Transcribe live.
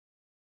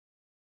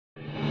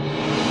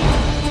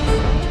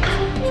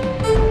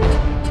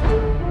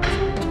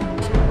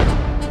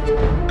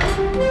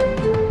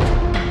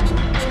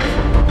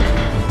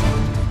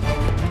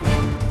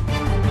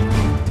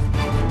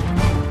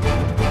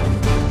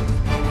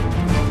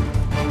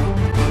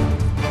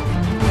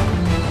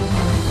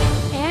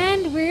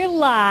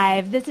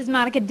Live. This is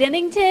Monica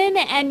Dennington,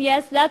 and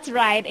yes, that's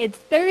right, it's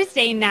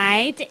Thursday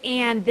night,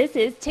 and this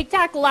is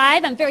TikTok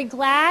Live. I'm very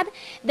glad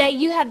that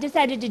you have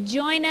decided to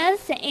join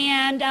us,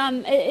 and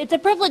it's a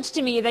privilege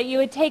to me that you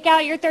would take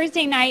out your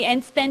Thursday night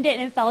and spend it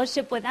in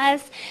fellowship with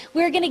us.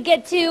 We're going to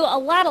get to a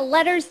lot of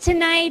letters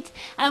tonight.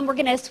 We're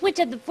going to switch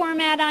up the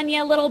format on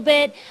you a little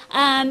bit,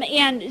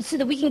 and so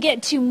that we can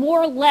get to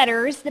more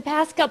letters. The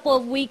past couple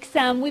of weeks,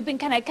 we've been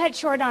kind of cut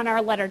short on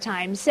our letter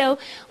time, so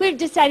we've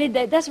decided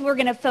that that's what we're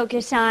going to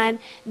focus on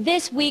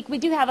this week. We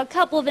do have a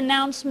couple of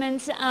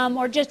announcements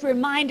or just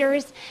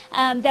reminders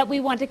that we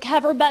want to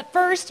cover. But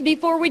first,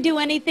 before we do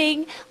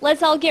anything,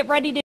 let's all get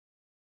ready to.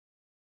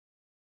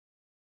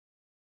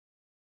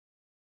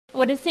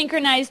 What a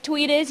synchronized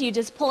tweet is, you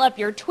just pull up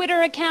your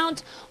Twitter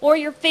account or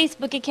your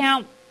Facebook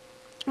account,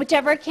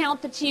 whichever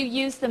account that you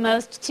use the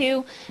most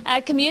to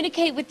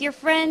communicate with your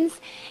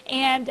friends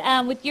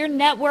and with your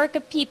network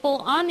of people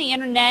on the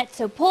internet.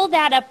 So pull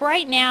that up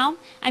right now.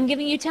 I'm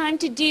giving you time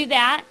to do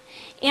that.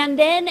 And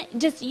then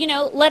just,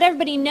 let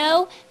everybody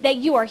know that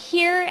you are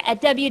here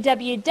at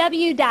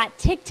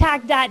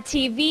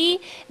www.tiktok.tv,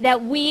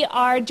 that we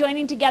are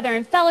joining together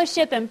in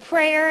fellowship and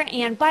prayer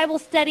and Bible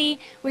study.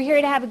 We're here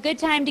to have a good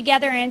time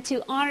together and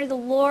to honor the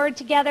Lord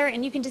together.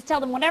 And you can just tell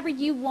them whatever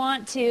you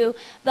want to,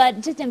 but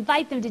just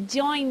invite them to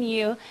join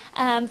you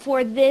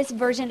for this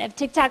version of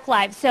TikTok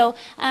Live. So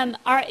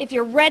if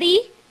you're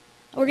ready,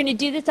 we're going to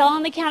do this all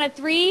on the count of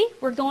 3.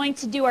 We're going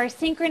to do our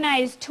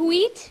synchronized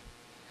tweet.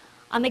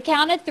 On the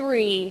count of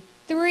 3.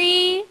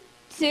 3,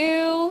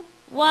 2,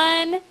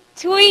 1,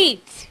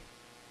 tweet.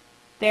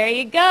 There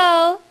you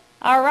go.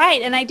 All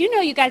right, and I do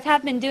know you guys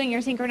have been doing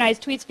your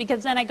synchronized tweets,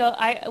 because then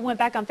I went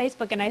back on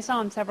Facebook and I saw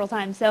them several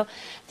times. So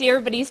see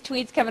everybody's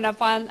tweets coming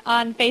up on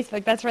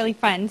Facebook. That's really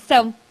fun.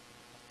 So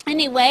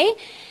anyway,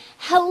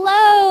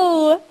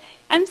 hello.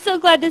 I'm so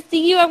glad to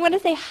see you. I want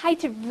to say hi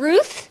to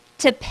Ruth,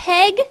 to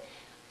Peg,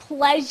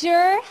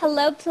 Pleasure.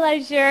 Hello,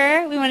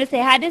 Pleasure. We want to say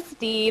hi to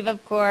Steve,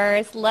 of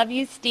course. Love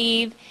you,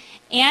 Steve.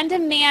 And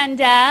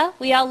Amanda.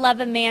 We all love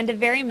Amanda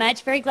very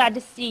much. Very glad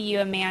to see you,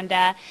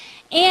 Amanda.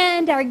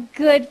 And our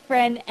good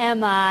friend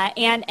Emma.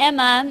 And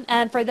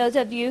Emma, for those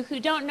of you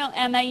who don't know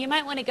Emma, you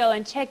might want to go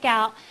and check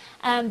out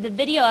the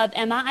video of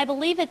Emma. I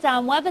believe it's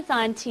on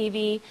Webathon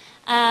TV,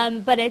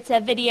 but it's a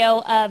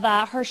video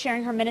of her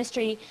sharing her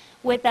ministry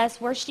with us,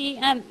 where she,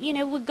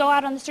 would go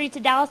out on the streets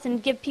of Dallas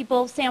and give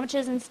people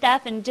sandwiches and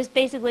stuff and just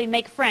basically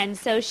make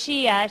friends. So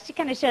she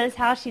kind of shows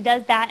how she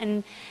does that,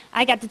 and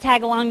I got to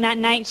tag along that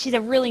night. She's a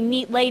really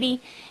neat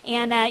lady,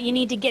 and you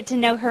need to get to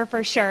know her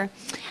for sure.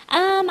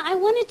 I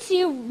wanted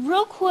to,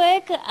 real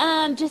quick,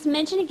 just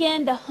mention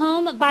again the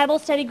home Bible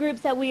study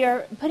groups that we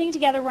are putting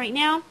together right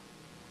now.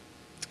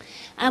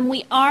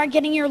 We are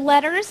getting your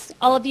letters,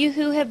 all of you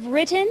who have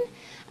written.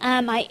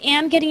 I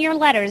am getting your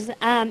letters.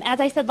 As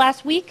I said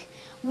last week,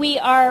 we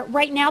are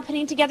right now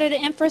putting together the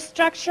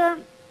infrastructure,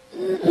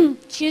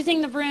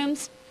 choosing the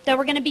rooms that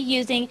we're going to be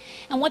using,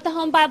 and what the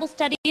home Bible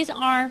studies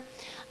are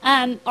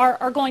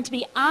going to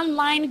be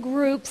online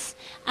groups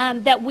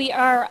that we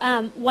are,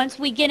 once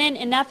we get in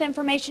enough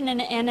information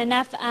and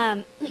enough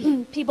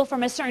people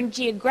from a certain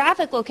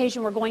geographic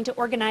location, we're going to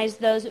organize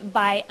those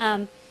by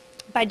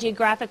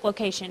geographic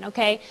location,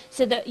 okay?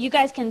 So that you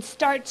guys can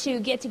start to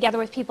get together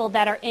with people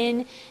that are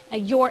in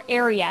your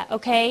area,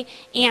 okay?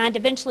 And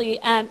eventually,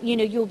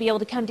 you'll be able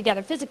to come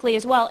together physically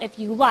as well if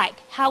you like.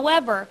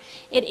 However,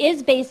 it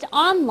is based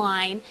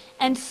online,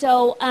 and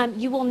so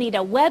you will need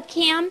a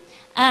webcam.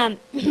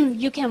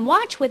 You can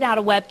watch without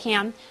a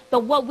webcam,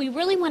 but what we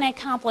really want to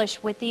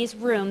accomplish with these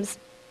rooms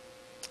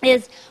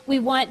is we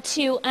want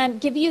to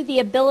give you the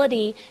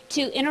ability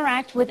to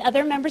interact with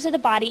other members of the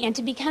body and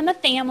to become a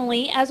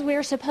family, as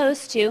we're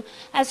supposed to,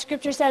 as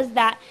Scripture says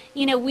that,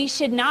 we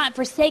should not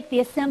forsake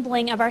the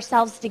assembling of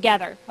ourselves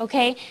together,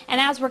 okay?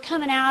 And as we're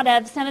coming out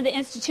of some of the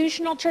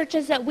institutional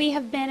churches that we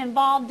have been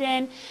involved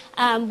in,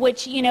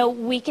 which,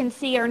 we can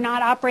see are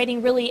not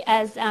operating really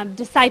as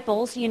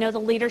disciples, the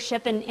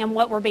leadership and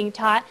what we're being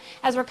taught,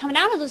 as we're coming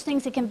out of those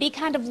things, it can be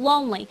kind of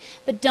lonely.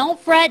 But don't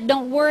fret,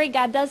 don't worry,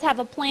 God does have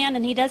a plan,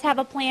 and He does have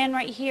a plan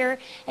right here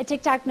at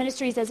TikTok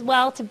Ministries as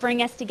well to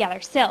bring us together.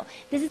 So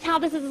this is how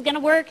this is going to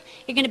work.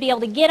 You're going to be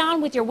able to get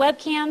on with your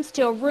webcams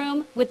to a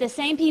room with the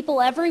same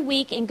people every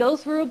week and go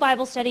through a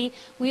Bible study.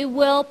 We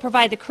will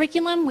provide the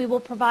curriculum. We will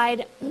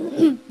provide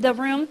the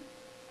room,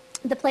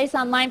 the place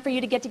online for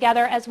you to get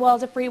together, as well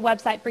as a free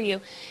website for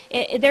you.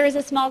 There is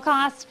a small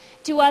cost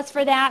to us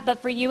for that,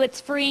 but for you it's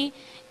free.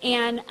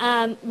 And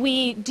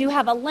we do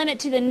have a limit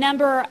to the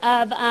number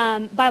of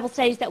Bible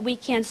studies that we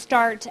can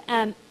start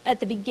at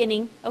the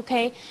beginning,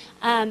 okay?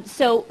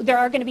 So there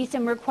are going to be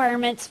some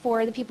requirements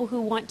for the people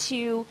who want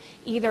to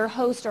either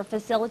host or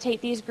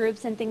facilitate these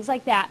groups and things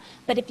like that.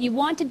 But if you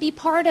want to be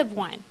part of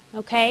one,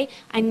 okay,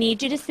 I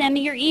need you to send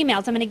me your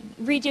emails. I'm going to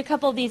read you a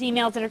couple of these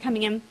emails that are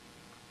coming in.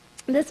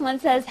 This one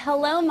says,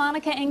 hello,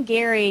 Monica and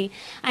Gary.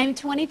 I'm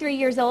 23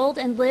 years old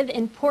and live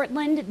in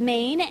Portland,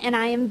 Maine, and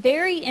I am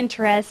very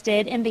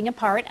interested in being a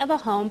part of a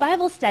home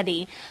Bible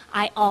study.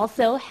 I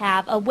also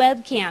have a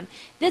webcam.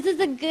 This is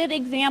a good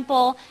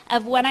example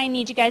of what I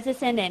need you guys to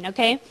send in,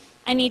 okay?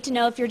 I need to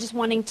know if you're just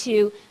wanting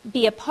to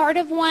be a part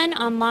of one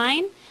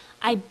online.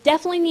 I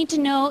definitely need to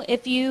know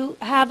if you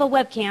have a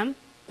webcam.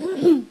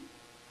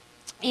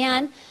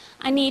 And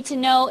I need to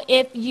know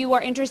if you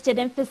are interested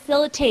in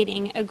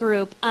facilitating a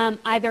group,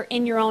 either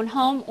in your own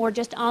home or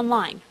just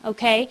online,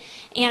 okay?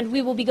 And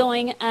we will be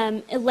going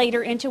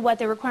later into what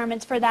the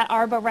requirements for that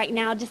are, but right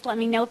now, just let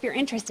me know if you're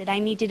interested. I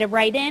need you to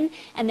write in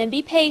and then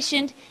be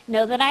patient.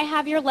 Know that I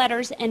have your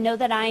letters and know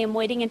that I am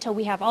waiting until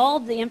we have all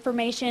of the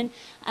information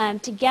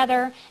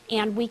together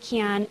and we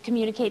can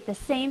communicate the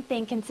same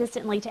thing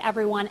consistently to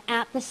everyone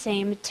at the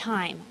same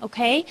time,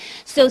 okay?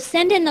 So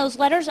send in those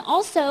letters.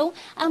 Also,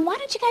 why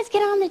don't you guys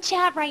get on the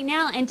chat right now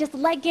and just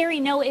let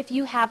Gary know if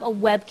you have a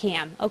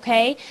webcam,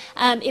 okay?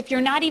 If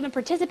you're not even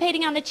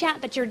participating on the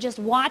chat, but you're just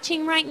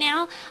watching right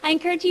now, I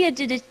encourage you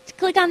to just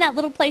click on that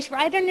little place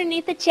right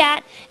underneath the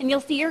chat, and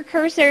you'll see your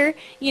cursor,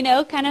 you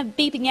know, kind of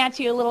beeping at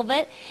you a little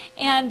bit,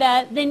 and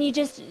then you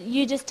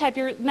just type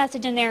your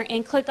message in there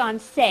and click on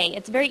say.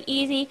 It's very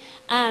easy,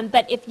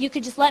 but if you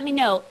could just let me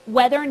know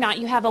whether or not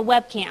you have a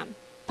webcam,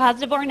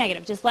 positive or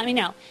negative, just let me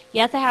know.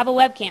 Yes, I have a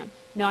webcam.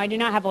 No, I do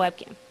not have a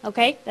webcam.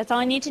 Okay? That's all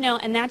I need to know,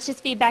 and that's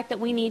just feedback that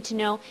we need to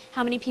know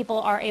how many people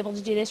are able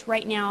to do this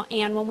right now,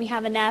 and when we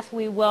have enough,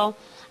 we will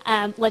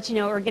let you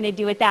know what we're going to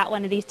do with that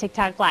one of these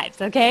TikTok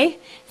Lives, okay?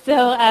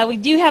 So we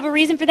do have a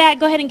reason for that.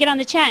 Go ahead and get on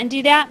the chat and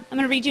do that. I'm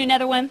going to read you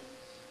another one.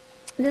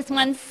 This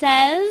one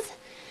says,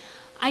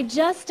 I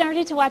just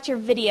started to watch your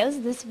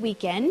videos this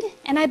weekend,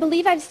 and I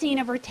believe I've seen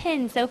over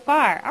 10 so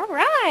far. All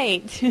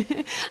right.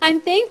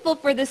 I'm thankful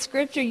for the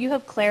scripture you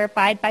have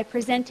clarified by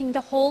presenting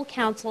the whole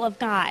counsel of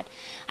God.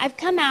 I've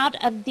come out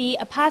of the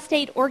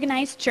apostate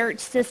organized church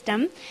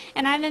system,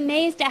 and I'm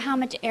amazed at how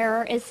much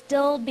error is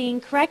still being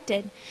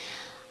corrected.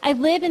 I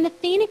live in the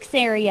Phoenix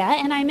area,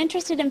 and I'm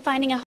interested in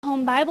finding a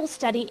home Bible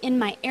study in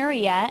my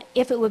area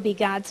if it would be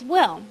God's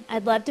will.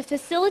 I'd love to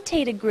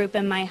facilitate a group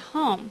in my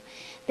home.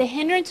 The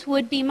hindrance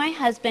would be my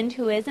husband,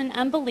 who is an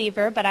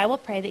unbeliever, but I will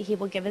pray that he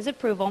will give his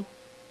approval.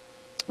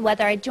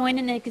 Whether I join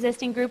an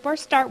existing group or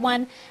start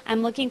one,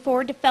 I'm looking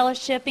forward to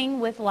fellowshipping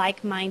with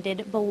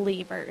like-minded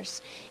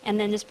believers. And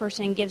then this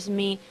person gives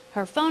me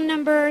her phone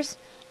numbers,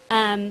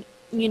 you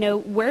know,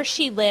 where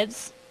she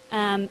lives,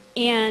 and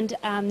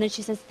then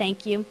she says,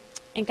 thank you.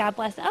 And God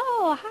bless.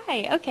 Oh,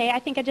 hi. Okay, I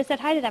think I just said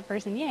hi to that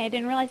person. Yeah, I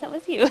didn't realize that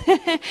was you.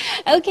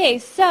 Okay,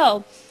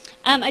 so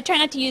I try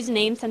not to use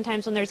names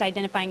sometimes when there's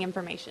identifying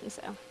information.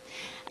 So,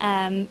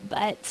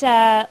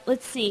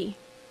 let's see.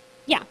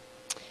 Yeah.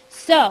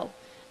 So,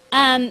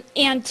 and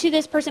to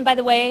this person, by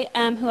the way,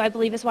 who I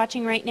believe is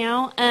watching right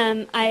now,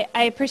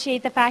 I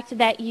appreciate the fact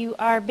that you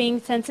are being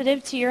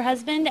sensitive to your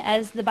husband,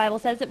 as the Bible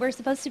says that we're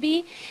supposed to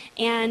be,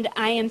 and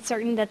I am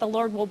certain that the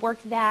Lord will work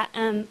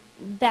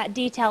that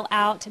detail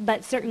out,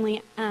 but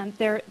certainly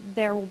there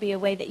will be a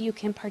way that you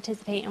can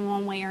participate in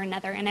one way or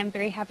another, and I'm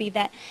very happy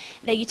that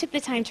you took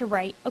the time to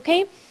write,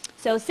 okay?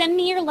 So send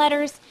me your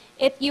letters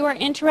if you are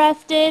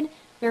interested.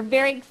 We're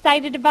very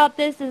excited about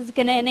this. This is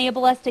going to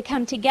enable us to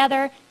come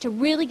together, to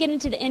really get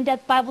into the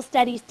in-depth Bible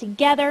studies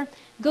together,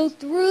 go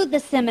through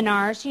the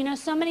seminars. You know,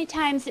 so many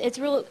times it's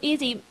real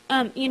easy,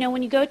 you know,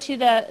 when you go to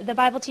the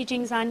Bible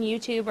teachings on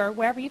YouTube or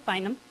wherever you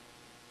find them,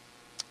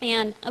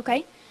 and,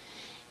 okay,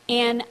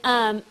 and,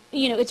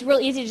 you know, it's real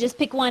easy to just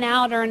pick one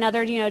out or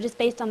another, you know, just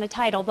based on the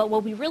title. But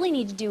what we really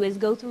need to do is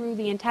go through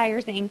the entire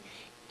thing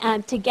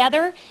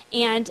together,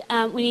 and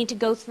we need to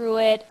go through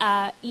it,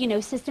 you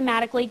know,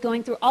 systematically,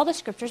 going through all the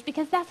scriptures,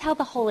 because that's how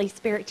the Holy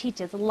Spirit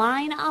teaches,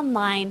 line on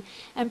line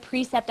and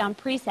precept on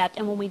precept.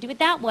 And when we do it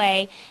that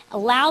way,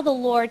 allow the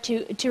Lord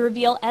to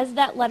reveal, as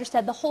that letter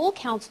said, the whole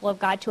counsel of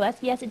God to us.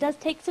 Yes, it does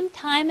take some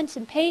time and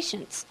some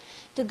patience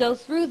to go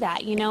through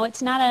that. You know,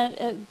 it's not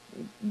a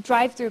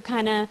drive-through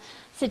kind of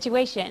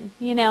situation,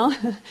 you know,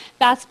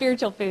 fast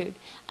spiritual food.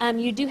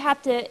 You do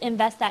have to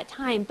invest that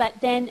time, but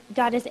then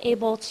God is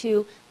able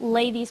to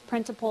lay these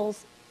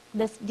principles,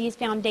 these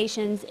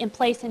foundations in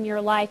place in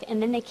your life,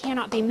 and then they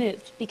cannot be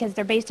moved because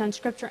they're based on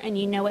Scripture, and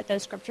you know what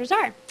those Scriptures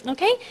are.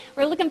 Okay?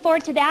 We're looking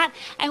forward to that.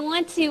 I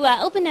want to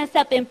open us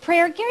up in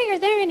prayer. Gary, are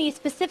there any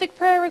specific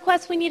prayer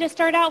requests we need to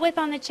start out with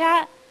on the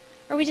chat,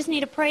 or we just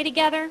need to pray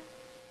together?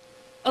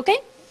 Okay?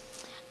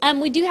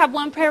 We do have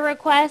one prayer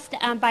request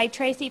by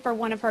Tracy for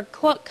one of her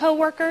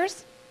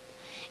co-workers.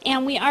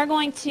 And we are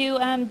going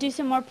to do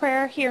some more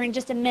prayer here in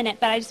just a minute,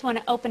 but I just want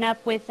to open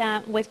up with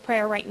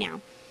prayer right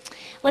now.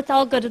 Let's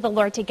all go to the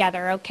Lord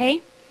together,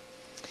 okay?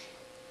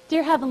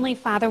 Dear Heavenly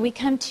Father, we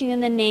come to you in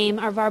the name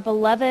of our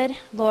beloved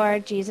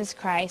Lord Jesus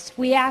Christ.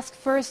 We ask,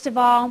 first of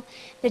all,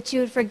 that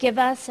you would forgive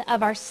us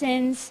of our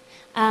sins,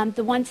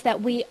 the ones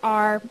that we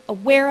are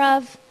aware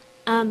of.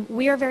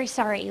 We are very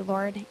sorry,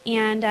 Lord,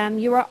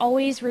 and you are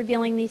always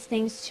revealing these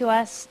things to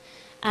us,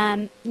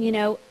 you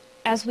know,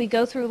 as we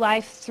go through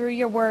life, through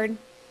your word.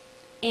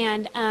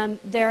 And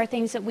there are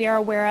things that we are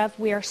aware of.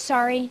 We are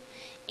sorry.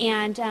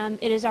 And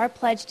it is our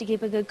pledge to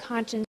keep a good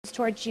conscience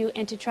towards you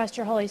and to trust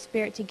your Holy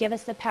Spirit to give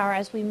us the power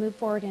as we move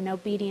forward in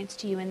obedience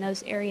to you in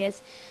those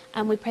areas.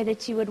 We pray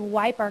that you would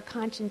wipe our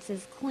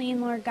consciences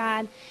clean, Lord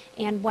God,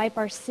 and wipe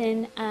our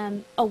sin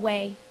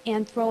away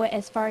and throw it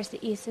as far as the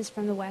east is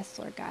from the west,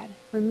 Lord God.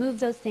 Remove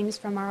those things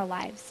from our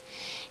lives.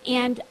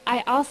 And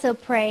I also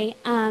pray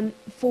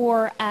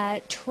for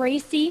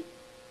Tracy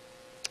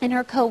and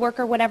her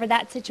coworker, whatever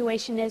that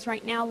situation is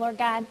right now, Lord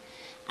God.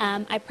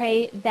 I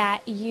pray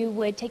that you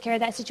would take care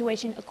of that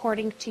situation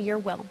according to your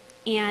will.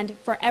 And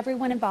for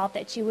everyone involved,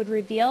 that you would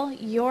reveal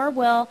your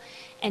will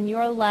and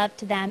your love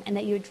to them, and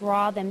that you would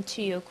draw them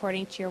to you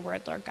according to your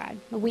word, Lord God.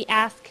 We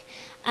ask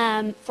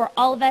for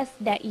all of us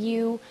that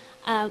you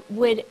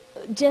would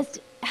just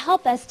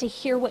help us to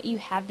hear what you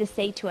have to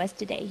say to us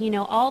today. You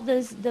know, all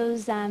those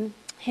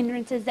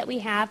hindrances that we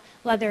have,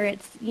 whether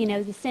it's,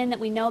 the sin that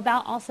we know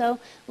about. Also,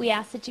 we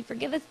ask that you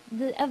forgive us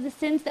of the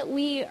sins that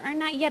we are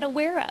not yet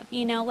aware of.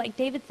 Like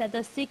David said,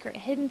 those secret,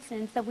 hidden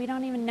sins that we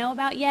don't even know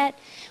about yet.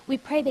 We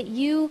pray that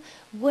you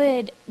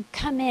would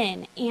come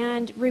in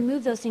and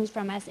remove those things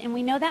from us. And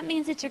we know that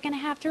means that you're going to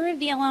have to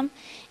reveal them.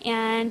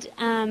 And,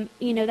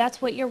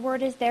 that's what your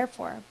word is there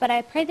for. But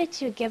I pray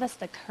that you would give us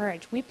the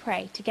courage. We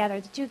pray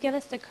together that you would give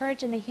us the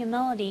courage and the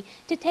humility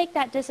to take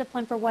that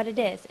discipline for what it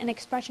is, an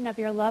expression of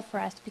your love for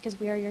us because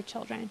we are your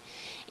children.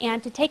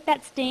 And to take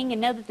that sting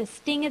and know that the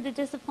sting of the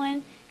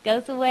discipline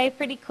goes away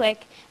pretty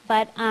quick,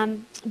 but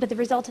the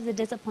result of the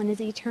discipline is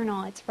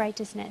eternal. It's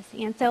righteousness.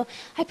 And so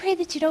I pray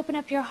that you'd open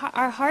up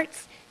our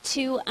hearts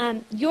to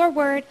your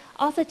word,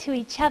 also to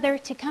each other,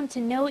 to come to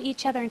know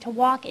each other and to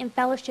walk in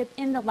fellowship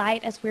in the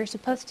light as we're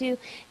supposed to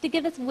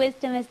give us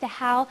wisdom as to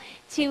how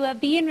to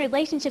be in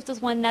relationships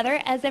with one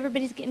another as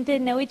everybody's getting to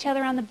know each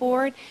other on the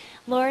board.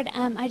 Lord,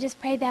 I just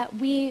pray that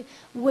we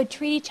would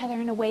treat each other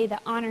in a way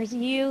that honors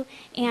you.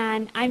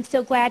 And I'm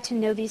so glad to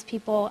know these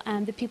people,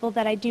 the people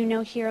that I do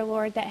know here,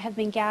 Lord, that have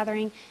been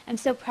gathering. I'm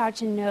so proud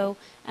to know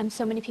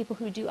so many people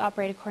who do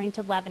operate according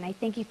to love. And I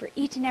thank you for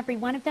each and every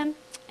one of them.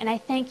 And I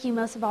thank you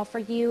most of all for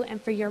you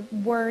and for your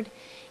word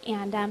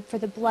and for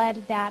the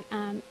blood that,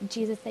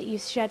 Jesus, that you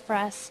shed for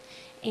us.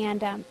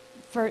 And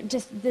for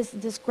just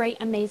this great,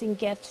 amazing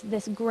gift,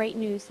 this great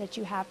news that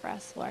you have for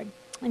us, Lord.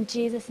 In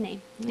Jesus'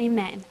 name,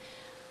 amen.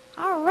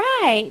 All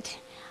right.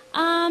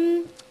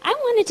 I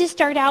wanted to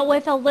start out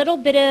with a little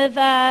bit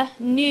of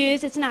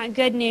news. It's not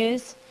good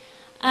news,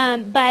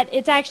 but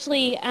it's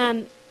actually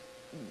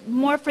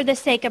more for the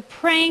sake of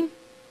praying.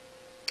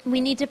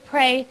 We need to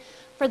pray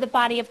for the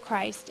body of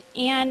Christ.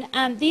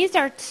 And these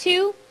are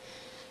two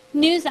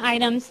news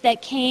items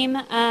that came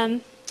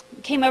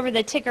over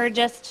the ticker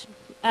just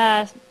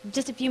a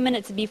few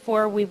minutes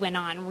before we went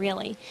on,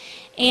 really.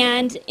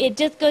 And it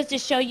just goes to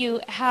show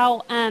you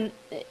how,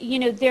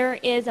 there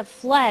is a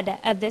flood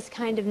of this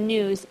kind of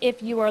news.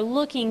 If you are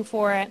looking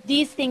for it,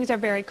 these things are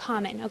very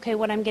common, okay,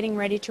 what I'm getting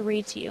ready to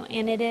read to you.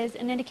 And it is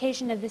an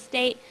indication of the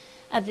state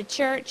of the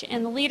church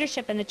and the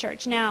leadership in the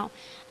church. Now,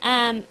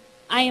 I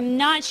am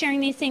not sharing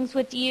these things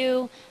with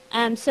you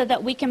so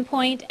that we can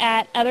point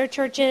at other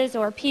churches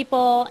or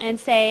people and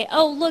say,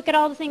 oh, look at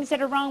all the things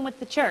that are wrong with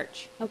the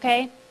church,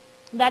 okay?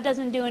 That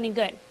doesn't do any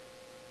good.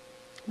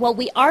 What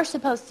we are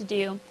supposed to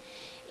do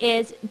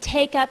is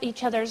take up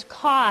each other's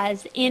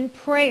cause in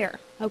prayer,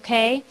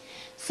 okay?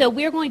 So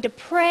we're going to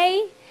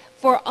pray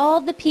for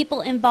all the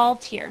people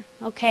involved here,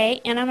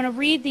 okay? And I'm going to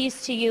read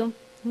these to you.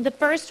 The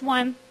first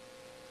one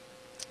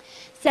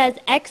says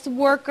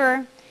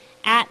ex-worker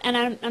at,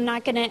 and I'm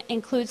not going to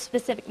include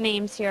specific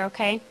names here,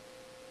 okay?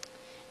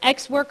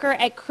 Ex-worker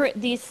at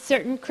this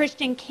certain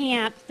Christian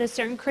camp,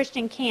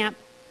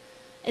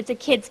 it's a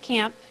kids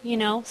camp,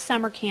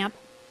 summer camp,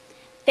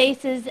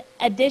 faces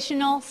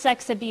additional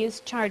sex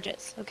abuse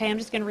charges. Okay, I'm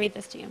just going to read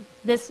this to you.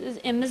 This is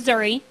in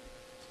Missouri.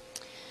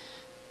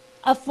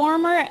 A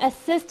former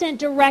assistant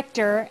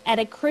director at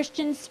a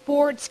Christian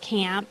sports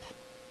camp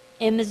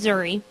in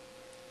Missouri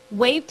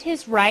waived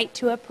his right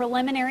to a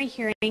preliminary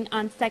hearing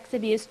on sex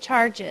abuse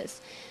charges.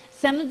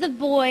 Some of the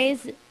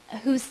boys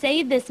who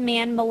say this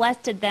man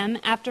molested them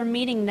after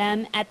meeting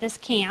them at this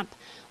camp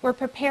were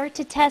prepared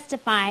to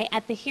testify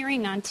at the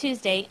hearing on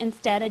Tuesday.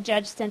 Instead, a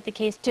judge sent the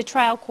case to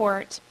trial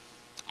court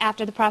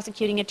after the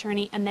prosecuting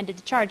attorney amended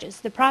the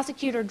charges. The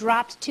prosecutor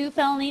dropped 2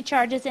 felony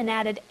charges and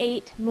added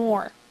 8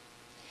 more.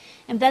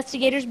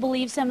 Investigators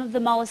believe some of the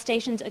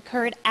molestations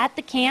occurred at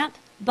the camp,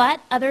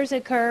 but others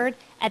occurred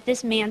at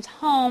this man's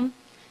home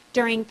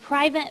during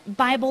private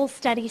Bible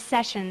study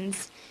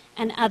sessions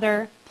and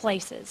other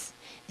places.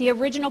 The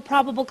original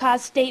probable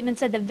cause statement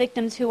said the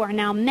victims, who are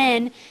now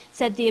men,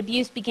 said the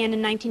abuse began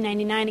in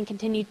 1999 and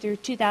continued through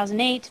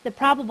 2008. The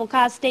probable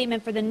cause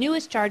statement for the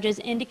newest charges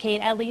indicate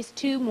at least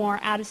 2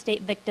 more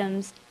out-of-state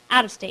victims,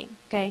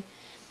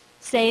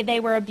 say they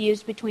were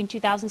abused between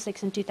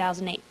 2006 and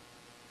 2008.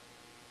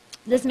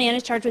 This man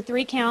is charged with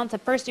 3 counts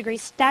of first-degree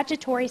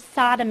statutory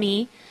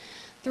sodomy,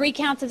 3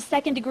 counts of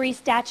second-degree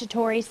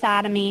statutory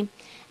sodomy,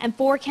 and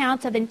 4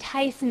 counts of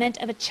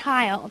enticement of a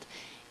child.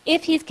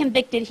 If he's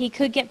convicted, he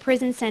could get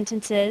prison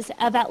sentences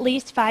of at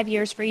least 5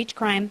 years for each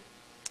crime.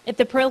 If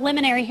the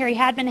preliminary hearing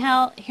had been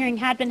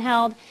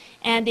held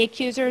and the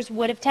accusers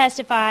would have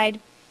testified,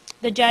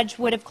 the judge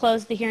would have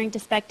closed the hearing to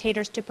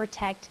spectators to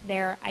protect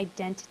their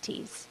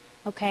identities.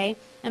 Okay?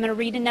 I'm going to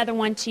read another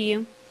one to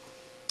you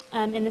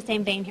in the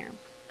same vein here.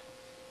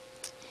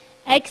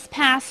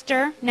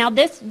 Ex-pastor. Now,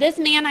 this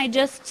man I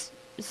just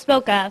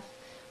spoke of,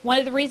 one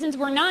of the reasons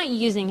we're not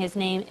using his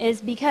name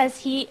is because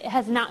he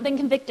has not been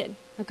convicted.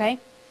 Okay?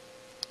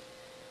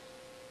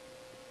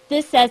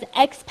 This says,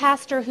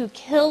 ex-pastor who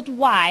killed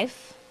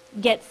wife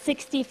gets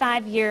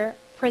 65-year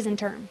prison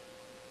term.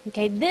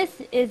 Okay,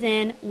 this is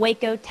in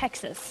Waco,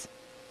 Texas.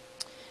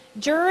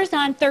 Jurors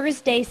on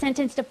Thursday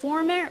sentenced a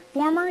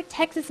former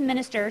Texas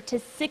minister to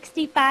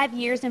 65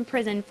 years in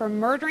prison for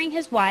murdering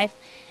his wife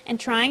and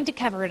trying to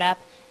cover it up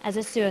as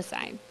a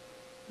suicide.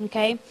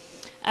 Okay,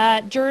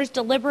 jurors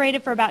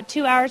deliberated for about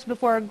 2 hours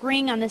before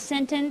agreeing on the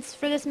sentence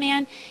for this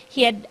man.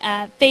 He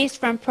had faced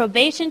from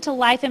probation to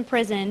life in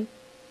prison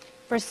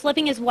for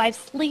slipping his wife's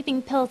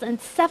sleeping pills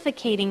and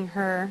suffocating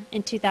her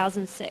in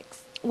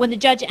 2006. When the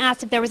judge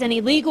asked if there was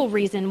any legal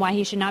reason why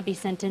he should not be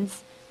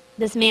sentenced,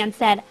 this man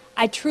said,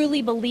 "I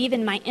truly believe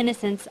in my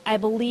innocence. I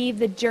believe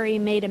the jury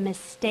made a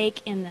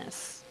mistake in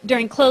this."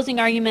 During closing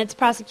arguments,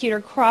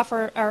 prosecutor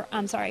Crawford, I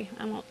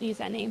won't use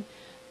that name,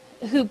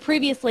 who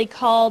previously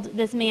called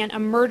this man a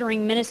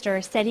murdering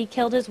minister, said he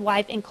killed his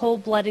wife in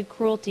cold-blooded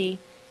cruelty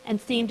and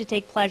seemed to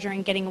take pleasure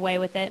in getting away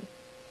with it.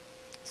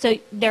 So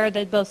there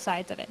are both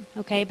sides of it,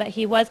 okay? But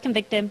he was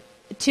convicted.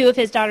 2 of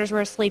his daughters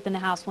were asleep in the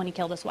house when he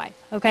killed his wife,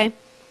 okay?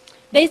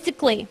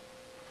 Basically,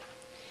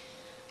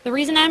 the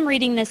reason I'm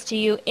reading this to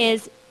you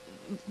is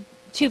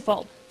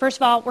twofold. First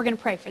of all, we're going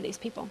to pray for these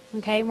people,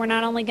 okay? We're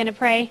not only going to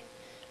pray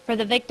for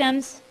the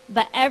victims,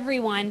 but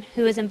everyone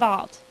who is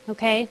involved,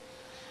 okay?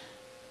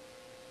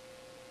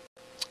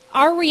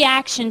 Our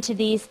reaction to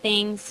these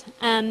things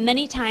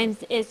many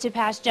times is to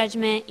pass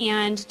judgment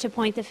and to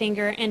point the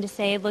finger and to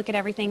say, look at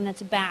everything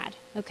that's bad,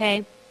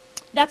 okay?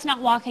 That's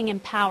not walking in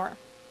power,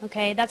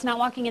 okay? That's not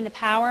walking in the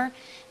power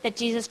that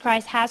Jesus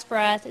Christ has for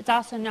us. It's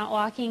also not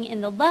walking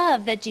in the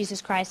love that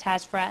Jesus Christ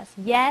has for us.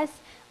 Yes,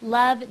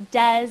 love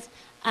does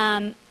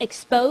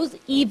expose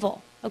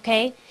evil,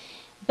 okay?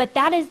 But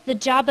that is the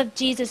job of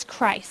Jesus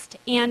Christ.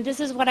 And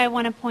this is what I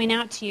want to point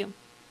out to you.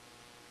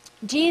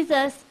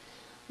 Jesus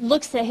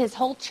looks at his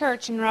whole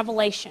church in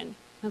Revelation,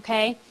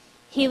 okay?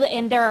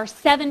 And there are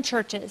 7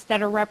 churches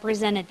that are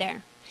represented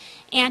there.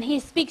 And he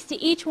speaks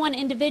to each one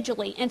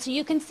individually. And so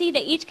you can see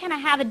that each kind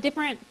of have a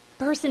different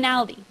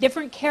personality,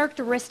 different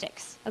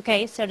characteristics,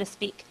 okay, so to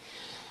speak.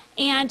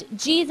 And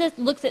Jesus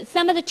looks at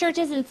some of the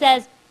churches and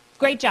says,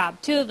 great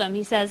job. 2 of them,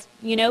 he says,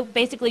 you know,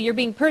 basically you're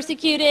being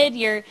persecuted,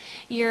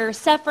 you're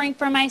suffering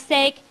for my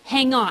sake,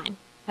 hang on,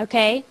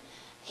 okay?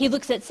 He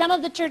looks at some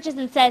of the churches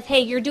and says, hey,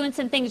 you're doing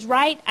some things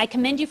right. I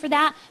commend you for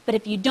that. But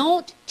if you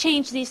don't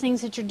change these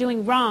things that you're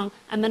doing wrong,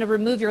 I'm going to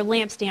remove your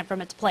lampstand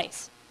from its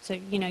place. So,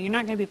 you know, you're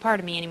not going to be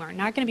part of me anymore.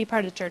 Not going to be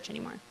part of the church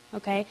anymore.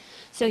 Okay?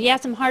 So he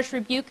has some harsh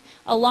rebuke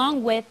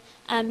along with,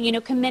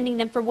 commending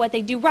them for what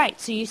they do right.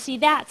 So you see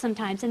that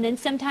sometimes. And then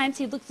sometimes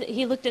he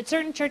looked at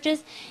certain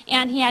churches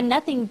and he had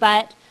nothing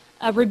but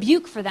a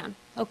rebuke for them.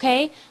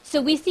 Okay?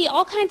 So we see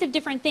all kinds of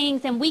different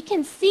things, and we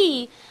can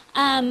see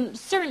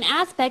certain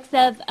aspects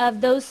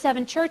of those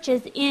 7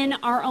 churches in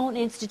our own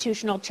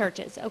institutional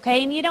churches,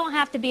 okay? And you don't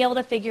have to be able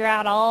to figure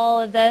out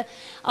all of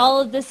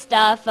the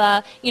stuff,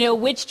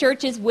 which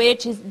church is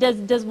which.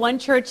 Does one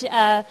church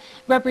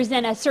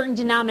represent a certain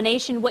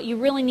denomination? What you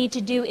really need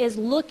to do is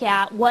look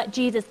at what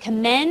Jesus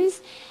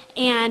commends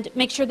and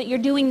make sure that you're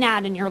doing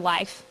that in your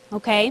life,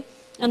 okay?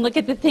 And look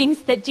at the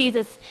things that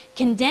Jesus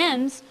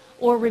condemns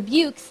or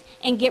rebukes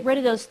and get rid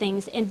of those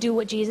things and do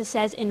what Jesus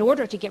says in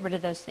order to get rid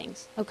of those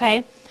things,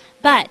 okay?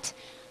 But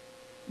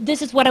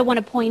this is what I want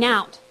to point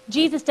out.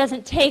 Jesus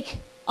doesn't take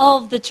all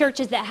of the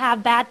churches that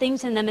have bad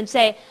things in them and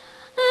say,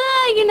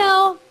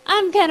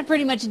 I'm kind of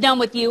pretty much done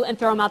with you, and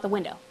throw them out the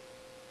window,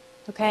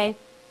 okay?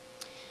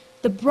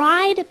 The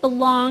bride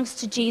belongs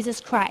to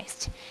Jesus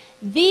Christ.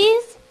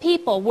 These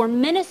people were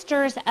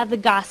ministers of the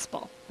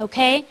gospel,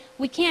 okay?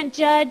 We can't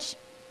judge,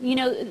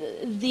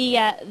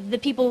 the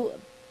people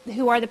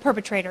who are the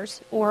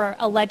perpetrators or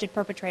alleged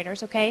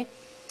perpetrators, okay?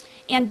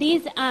 And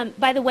these,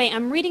 by the way,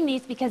 I'm reading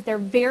these because they're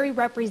very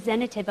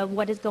representative of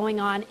what is going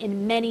on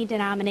in many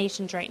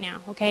denominations right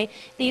now, okay?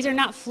 These are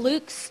not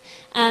flukes.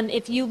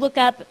 If you look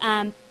up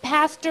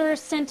pastor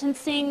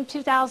sentencing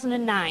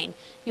 2009,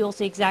 you'll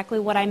see exactly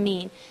what I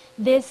mean.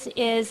 This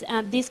is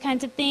these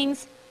kinds of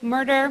things: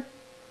 murder,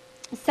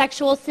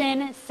 sexual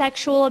sin,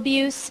 sexual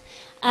abuse,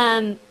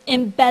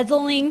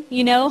 embezzling,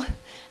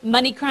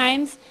 money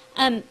crimes,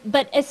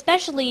 but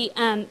especially,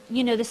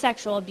 the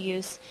sexual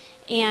abuse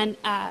and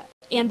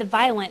the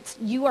violence.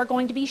 You are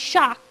going to be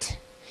shocked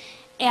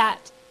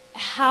at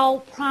how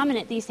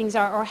prominent these things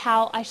are, or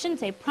how, I shouldn't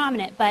say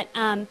prominent, but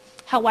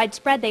how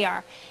widespread they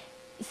are.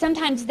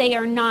 Sometimes they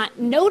are not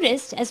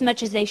noticed as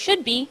much as they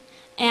should be,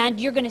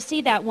 And you're going to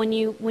see that when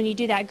you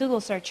do that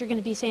Google search. You're going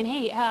to be saying,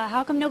 hey,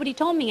 how come nobody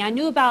told me? I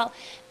knew about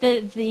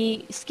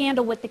the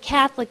scandal with the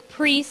Catholic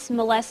priests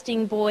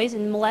molesting boys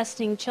and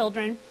molesting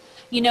children.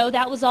 You know,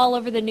 that was all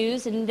over the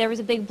news, and there was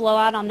a big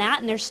blowout on that,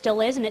 and there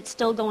still is, and it's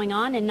still going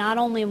on, and not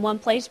only in one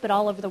place, but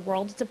all over the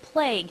world. It's a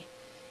plague.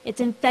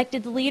 It's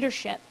infected the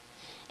leadership.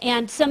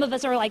 And some of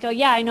us are like, oh,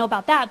 yeah, I know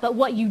about that. But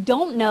what you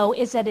don't know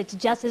is that it's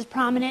just as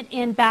prominent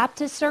in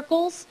Baptist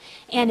circles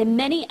and in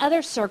many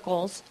other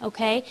circles,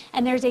 okay?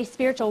 And there's a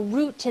spiritual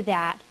root to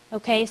that,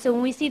 okay? So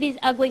when we see these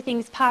ugly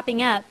things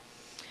popping up,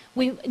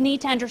 we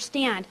need to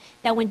understand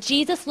that when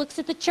Jesus looks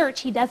at the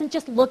church, he doesn't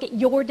just look at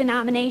your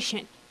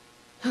denomination,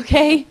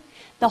 okay?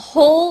 The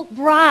whole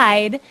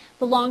bride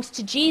belongs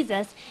to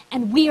Jesus,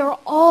 and we are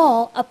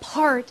all a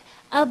part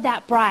of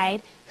that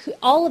bride,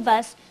 all of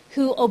us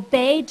who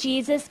obey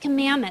Jesus'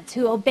 commandments,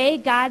 who obey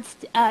God's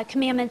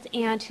commandments,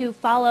 and who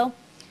follow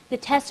the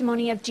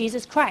testimony of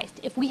Jesus Christ.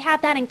 If we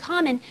have that in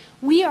common,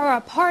 we are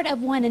a part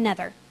of one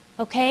another,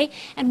 okay?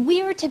 And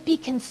we are to be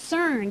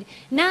concerned,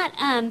 not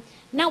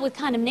with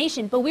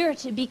condemnation, but we are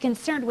to be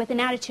concerned with an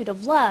attitude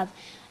of love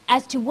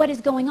as to what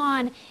is going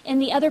on in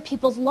the other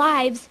people's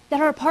lives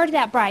that are a part of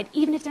that bride,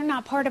 even if they're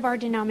not part of our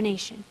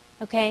denomination,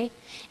 okay?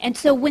 And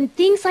so when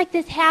things like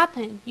this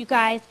happen, you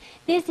guys,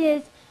 this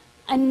is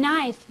a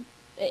knife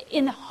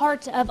in the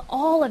hearts of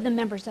all of the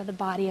members of the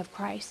body of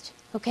Christ,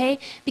 okay?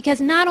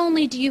 Because not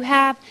only do you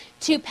have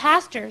two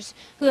pastors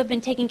who have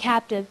been taken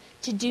captive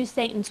to do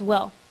Satan's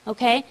will,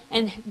 okay?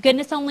 And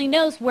goodness only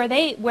knows where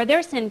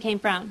their sin came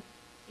from,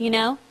 you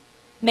know?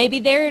 Maybe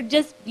they're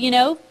just,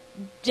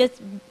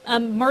 just a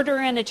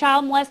murderer and a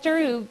child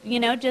molester who,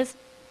 just,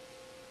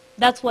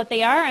 that's what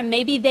they are. And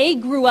maybe they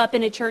grew up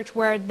in a church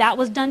where that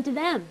was done to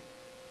them.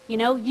 You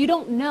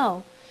don't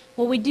know.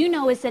 What we do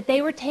know is that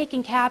they were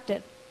taken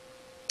captive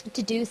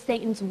to do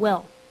Satan's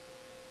will,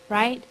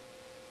 right?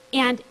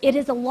 And it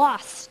is a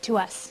loss to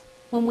us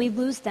when we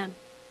lose them.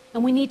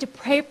 And we need to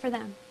pray for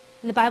them.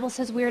 And the Bible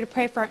says we are to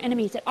pray for our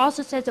enemies. It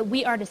also says that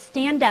we are to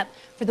stand up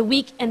for the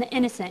weak and the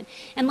innocent.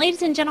 And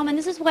ladies and gentlemen,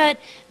 this is what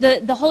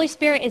the Holy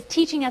Spirit is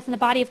teaching us in the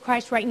body of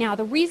Christ right now.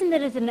 The reason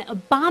that it is an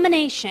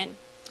abomination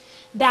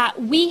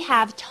that we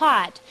have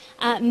taught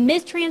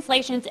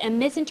mistranslations and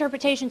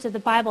misinterpretations of the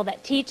Bible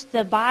that teach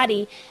the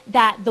body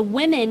that the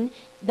women,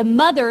 the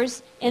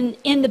mothers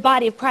in the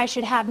body of Christ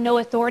should have no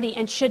authority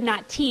and should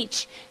not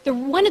teach.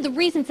 One of the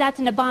reasons that's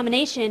an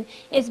abomination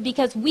is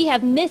because we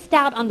have missed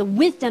out on the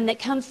wisdom that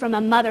comes from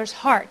a mother's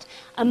heart.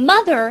 A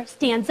mother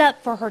stands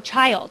up for her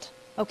child,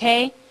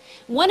 okay?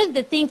 One of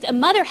the things a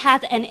mother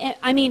has,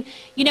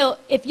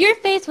 if you're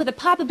faced with a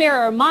papa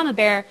bear or a mama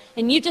bear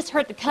and you just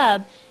hurt the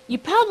cub, you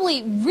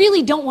probably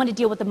really don't want to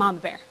deal with the mama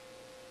bear,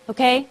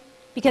 okay?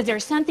 Because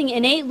there's something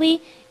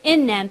innately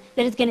in them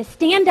that is going to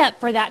stand up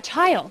for that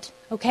child,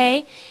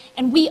 okay?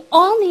 And we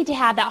all need to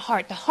have that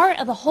heart, the heart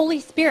of the Holy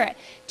Spirit,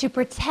 to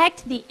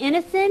protect the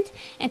innocent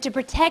and to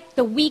protect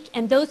the weak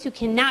and those who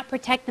cannot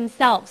protect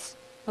themselves,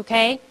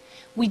 okay?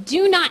 We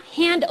do not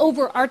hand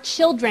over our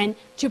children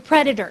to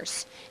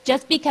predators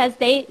just because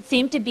they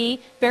seem to be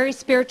very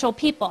spiritual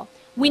people.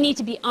 We need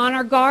to be on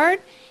our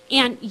guard.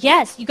 And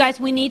yes, you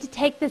guys, we need to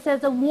take this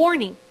as a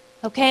warning,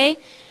 okay?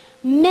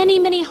 Many,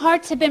 many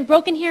hearts have been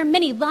broken here.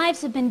 Many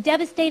lives have been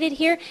devastated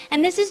here.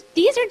 And this is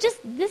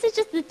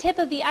just the tip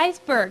of the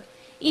iceberg.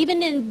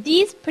 Even in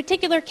these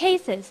particular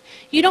cases,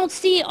 you don't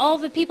see all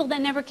the people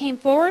that never came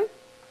forward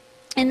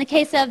in the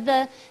case of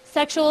the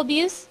sexual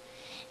abuse.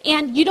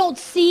 And you don't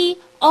see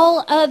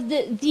all of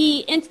the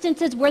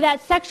instances where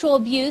that sexual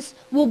abuse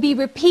will be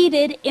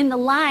repeated in the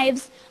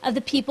lives of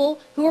the people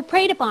who were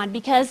preyed upon.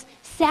 Because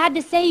sad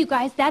to say, you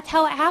guys, that's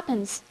how it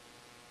happens.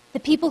 The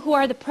people who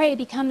are the prey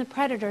become the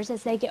predators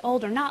as they get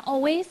older. Not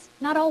always,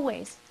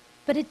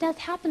 but it does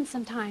happen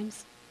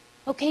sometimes.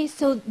 Okay,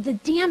 so the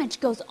damage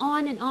goes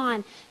on and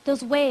on.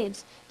 Those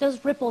waves,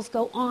 those ripples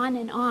go on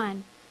and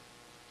on.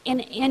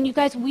 And you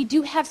guys, we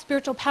do have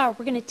spiritual power.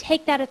 We're going to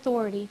take that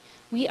authority.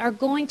 We are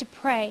going to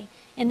pray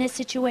in this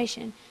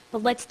situation.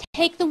 But let's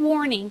take the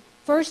warning.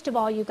 First of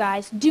all, you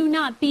guys, do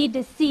not be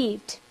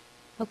deceived.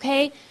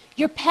 Okay?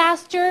 Your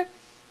pastor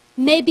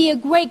may be a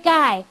great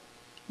guy.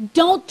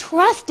 Don't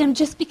trust him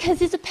just because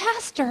he's a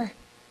pastor.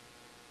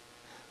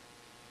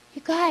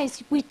 You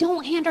guys, we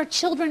don't hand our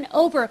children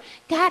over.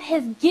 God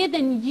has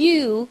given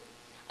you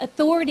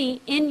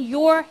authority in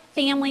your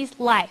family's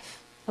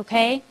life,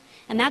 okay?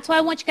 And that's why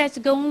I want you guys to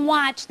go and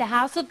watch the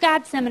House of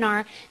God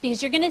seminar,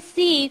 because you're going to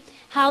see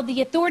how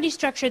the authority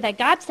structure that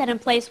God set in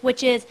place,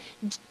 which is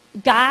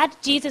God,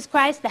 Jesus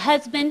Christ, the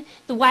husband,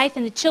 the wife,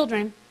 and the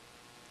children,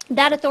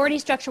 that authority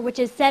structure which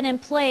is set in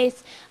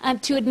place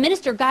to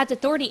administer God's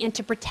authority and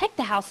to protect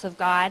the house of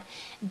God,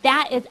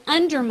 that is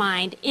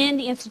undermined in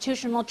the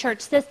institutional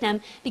church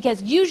system,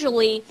 because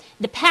usually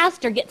the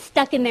pastor gets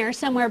stuck in there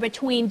somewhere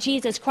between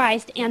Jesus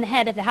Christ and the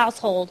head of the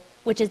household,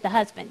 which is the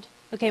husband.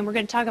 Okay, and we're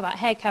going to talk about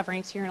head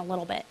coverings here in a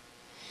little bit.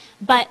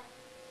 But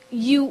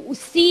you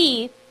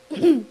see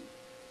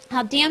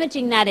how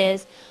damaging that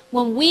is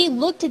when we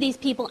look to these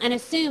people and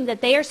assume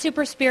that they are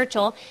super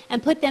spiritual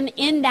and put them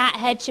in that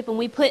headship, and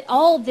we put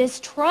all this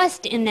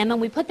trust in them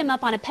and we put them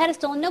up on a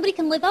pedestal, and nobody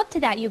can live up to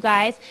that, you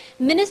guys.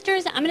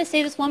 Ministers, I'm going to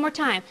say this one more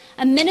time.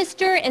 A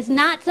minister is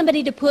not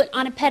somebody to put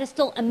on a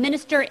pedestal. A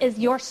minister is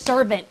your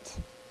servant.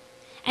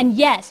 And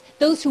yes,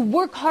 those who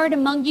work hard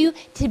among you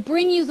to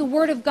bring you the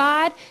word of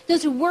God,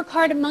 those who work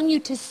hard among you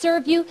to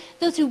serve you,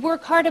 those who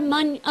work hard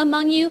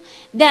among you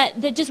that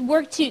just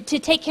work to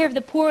take care of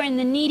the poor and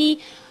the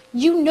needy,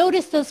 you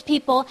notice those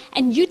people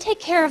and you take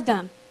care of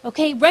them.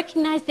 Okay?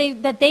 Recognize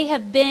that they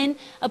have been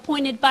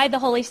appointed by the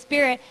Holy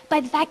Spirit by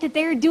the fact that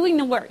they are doing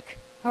the work.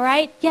 All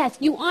right? Yes,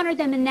 you honor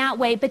them in that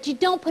way, but you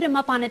don't put them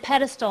up on a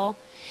pedestal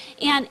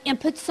and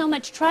put so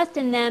much trust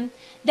in them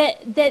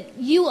that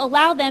you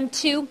allow them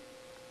to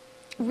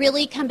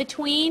really come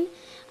between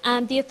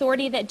the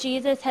authority that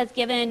Jesus has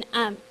given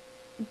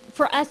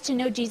for us to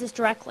know Jesus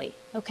directly,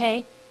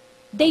 okay?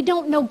 They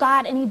don't know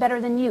God any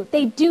better than you.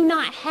 They do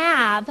not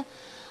have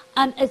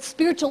a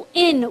spiritual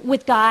in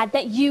with God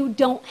that you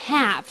don't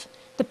have.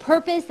 The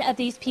purpose of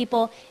these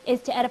people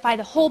is to edify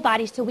the whole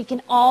body so we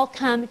can all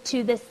come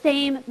to the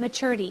same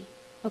maturity,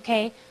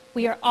 okay?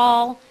 We are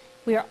all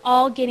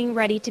getting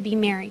ready to be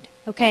married,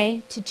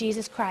 okay, to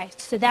Jesus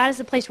Christ. So that is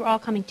the place we're all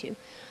coming to.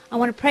 I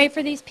want to pray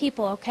for these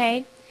people,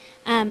 okay?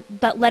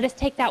 But let us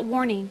take that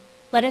warning.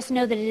 Let us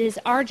know that it is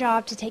our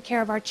job to take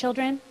care of our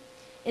children.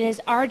 It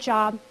is our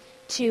job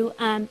to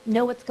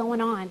know what's going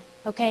on,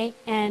 okay?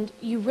 And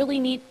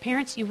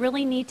parents, you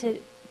really need to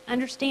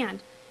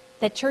understand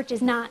that church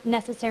is not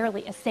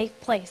necessarily a safe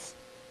place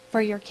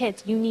for your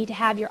kids. You need to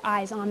have your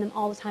eyes on them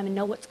all the time and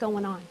know what's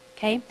going on,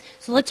 okay?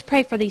 So let's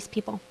pray for these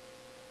people.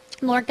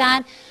 Lord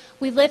God,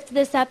 we lift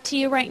this up to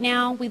you right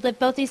now. We lift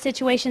both these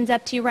situations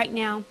up to you right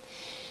now.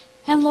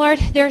 And Lord,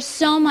 there's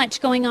so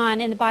much going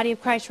on in the body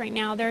of Christ right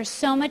now. There's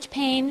so much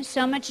pain,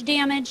 so much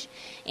damage,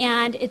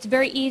 and it's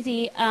very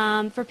easy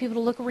for people to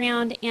look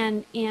around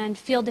and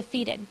feel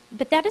defeated.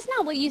 But that is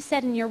not what you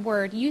said in your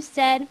word. You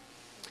said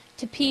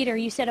to Peter,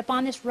 you said,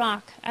 upon this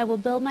rock I will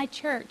build my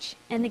church,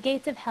 and the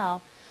gates of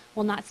hell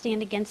will not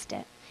stand against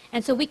it.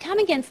 And so we come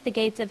against the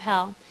gates of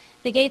hell.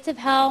 The gates of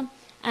hell,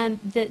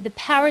 the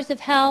powers of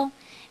hell,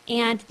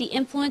 and the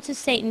influence of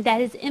Satan that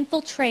has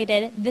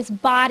infiltrated this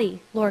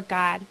body, Lord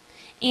God.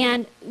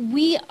 And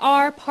we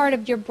are part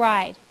of your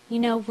bride. You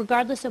know,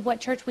 regardless of what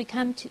church we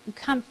come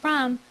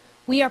from,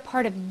 we are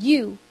part of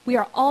you. We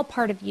are all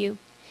part of you.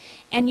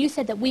 And you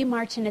said that we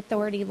march in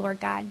authority, Lord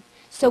God.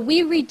 So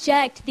we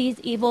reject these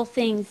evil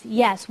things.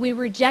 Yes, we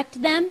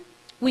reject them.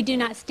 We do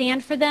not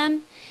stand for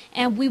them.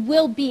 And we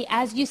will be,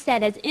 as you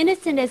said, as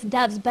innocent as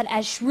doves, but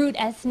as shrewd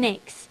as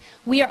snakes.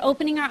 We are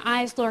opening our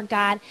eyes, Lord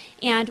God,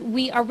 and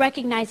we are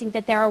recognizing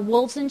that there are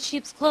wolves in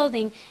sheep's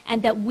clothing,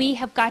 and that we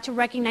have got to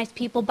recognize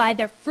people by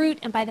their fruit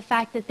and by the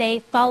fact that they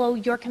follow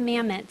your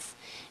commandments,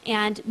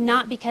 and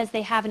not because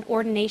they have an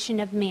ordination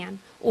of man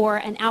or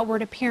an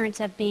outward appearance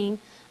of being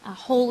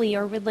holy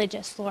or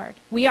religious, Lord.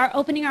 We are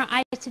opening our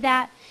eyes to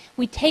that.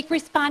 We take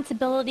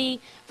responsibility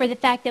for the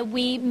fact that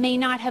we may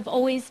not have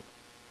always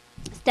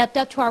stepped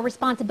up to our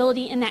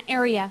responsibility in that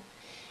area.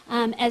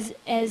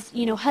 As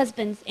you know,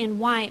 husbands and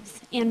wives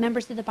and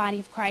members of the body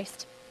of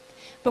Christ.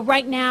 But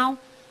right now,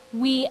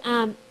 we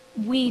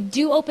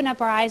do open up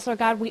our eyes, Lord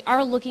God. We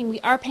are looking, we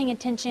are paying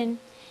attention,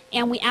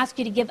 and we ask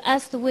you to give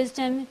us the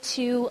wisdom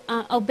to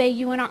obey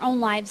you in our own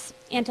lives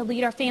and to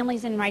lead our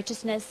families in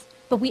righteousness.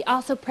 But we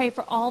also pray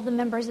for all the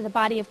members of the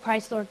body of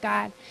Christ, Lord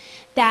God,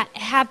 that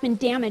have been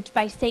damaged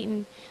by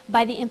Satan,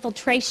 by the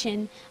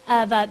infiltration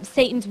of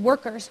Satan's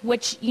workers,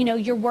 which, you know,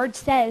 your word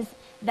says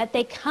that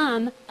they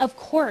come, of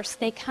course,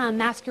 they come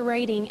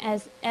masquerading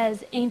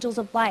as angels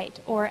of light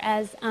or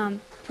as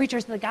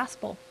preachers of the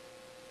gospel.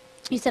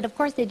 You said, of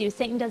course they do.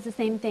 Satan does the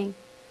same thing.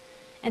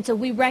 And so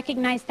we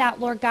recognize that,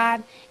 Lord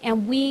God,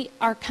 and we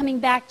are coming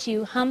back to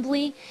you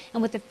humbly,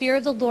 and with the fear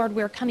of the Lord,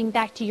 we are coming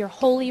back to your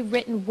holy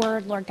written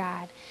word, Lord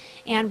God.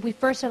 And we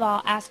first of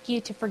all ask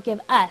you to forgive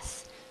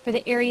us for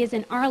the areas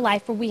in our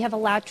life where we have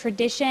allowed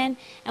tradition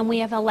and we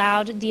have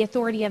allowed the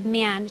authority of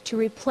man to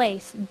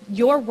replace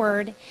your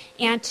word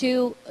and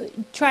to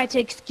try to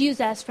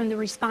excuse us from the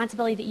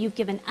responsibility that you've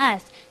given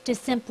us to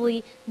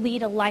simply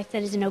lead a life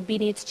that is in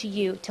obedience to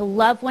you, to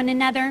love one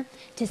another,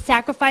 to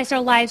sacrifice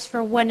our lives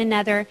for one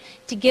another,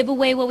 to give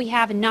away what we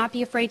have and not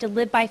be afraid to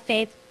live by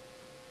faith,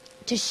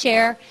 to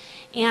share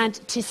and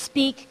to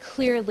speak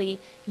clearly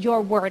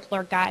your word,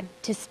 Lord God,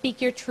 to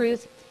speak your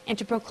truth and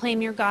to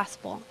proclaim your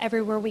gospel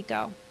everywhere we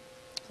go.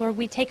 Lord,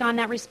 we take on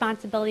that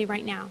responsibility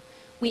right now.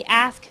 We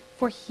ask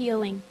for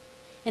healing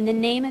in the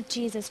name of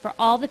Jesus for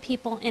all the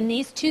people in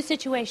these two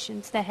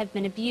situations that have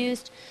been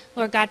abused.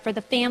 Lord God, for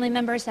the family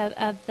members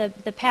of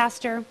the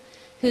pastor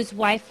whose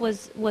wife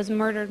was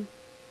murdered.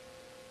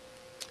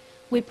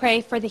 We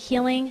pray for the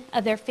healing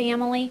of their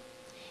family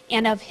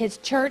and of his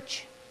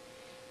church.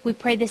 We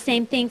pray the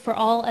same thing for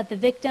all of the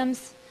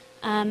victims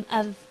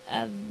of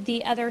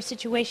the other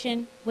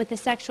situation with the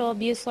sexual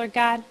abuse, Lord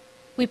God.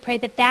 We pray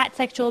that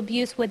sexual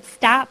abuse would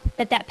stop,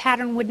 that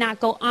pattern would not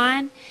go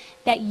on,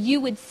 that you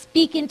would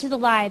speak into the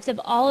lives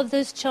of all of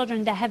those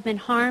children that have been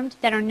harmed,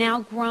 that are now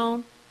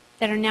grown,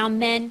 that are now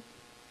men,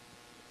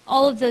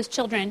 all of those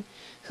children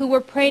who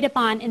were preyed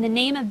upon in the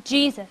name of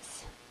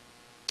Jesus.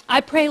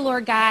 I pray,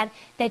 Lord God,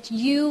 that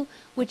you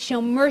would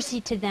show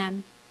mercy to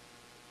them.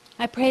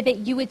 I pray that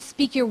you would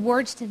speak your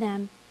words to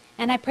them.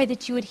 And I pray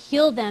that you would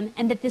heal them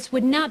and that this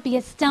would not be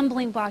a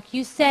stumbling block.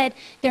 You said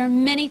there are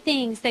many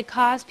things that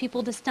cause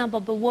people to stumble,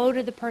 but woe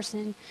to the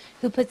person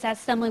who puts that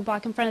stumbling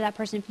block in front of that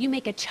person. If you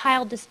make a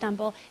child to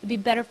stumble, it'd be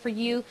better for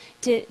you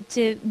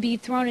to be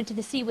thrown into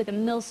the sea with a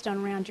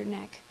millstone around your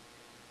neck.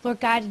 Lord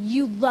God,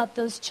 you love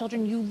those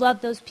children. You love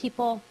those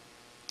people.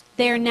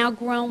 They are now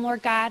grown,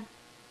 Lord God.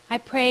 I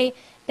pray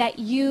that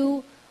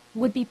you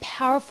would be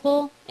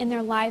powerful in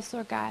their lives,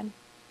 Lord God,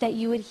 that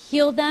you would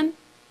heal them,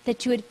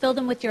 that you would fill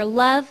them with your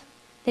love,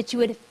 that you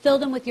would fill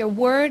them with your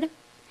word,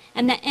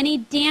 and that any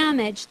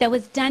damage that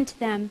was done to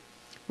them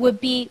would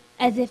be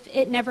as if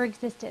it never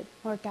existed,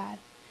 Lord God.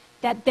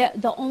 That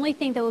the only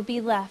thing that would be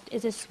left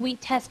is a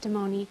sweet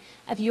testimony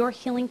of your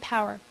healing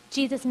power.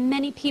 Jesus,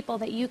 many people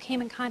that you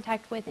came in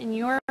contact with in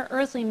your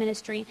earthly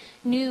ministry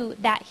knew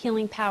that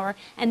healing power,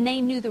 and they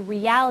knew the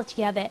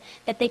reality of it,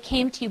 that they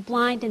came to you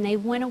blind and they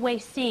went away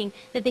seeing,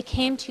 that they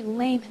came to you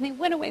lame and they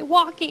went away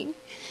walking,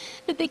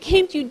 that they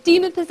came to you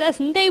demon-possessed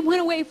and they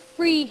went away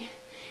free.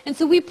 And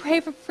so we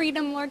pray for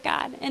freedom, Lord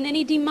God. And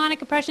any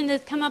demonic oppression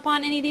that's come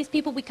upon any of these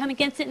people, we come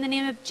against it in the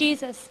name of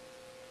Jesus.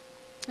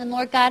 And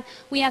Lord God,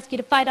 we ask you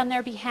to fight on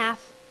their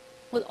behalf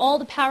with all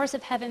the powers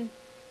of heaven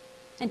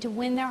and to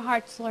win their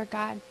hearts, Lord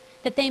God,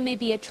 that they may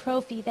be a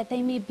trophy, that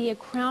they may be a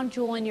crown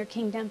jewel in your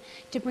kingdom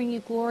to bring you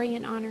glory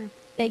and honor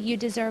that you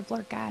deserve,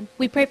 Lord God.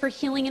 We pray for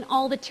healing in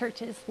all the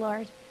churches,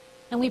 Lord.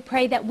 And we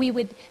pray that we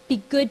would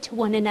be good to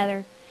one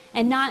another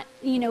and not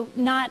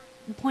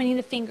pointing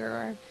the finger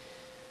or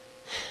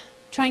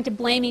trying to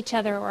blame each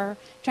other or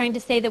trying to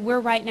say that we're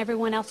right and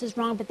everyone else is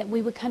wrong, but that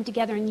we would come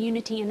together in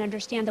unity and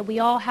understand that we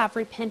all have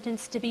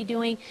repentance to be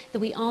doing, that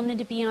we all need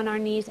to be on our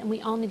knees, and we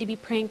all need to be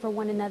praying for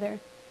one another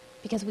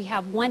because we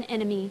have one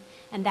enemy,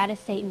 and that is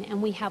Satan,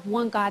 and we have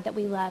one God that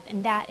we love,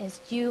 and that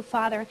is you,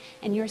 Father,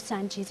 and your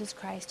Son, Jesus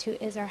Christ, who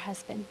is our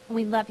husband. And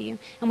we love you,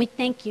 and we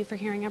thank you for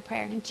hearing our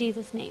prayer. In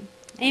Jesus' name,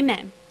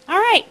 amen. All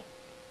right.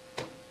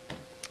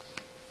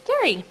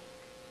 Gary,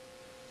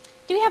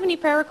 do we have any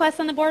prayer requests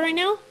on the board right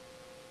now?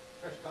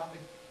 Fresh coffee.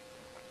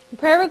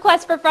 Prayer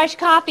request for fresh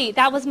coffee.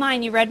 That was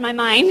mine. You read my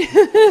mind.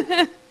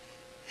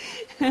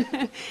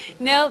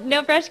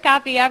 No fresh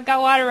coffee. I've got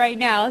water right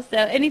now. So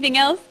anything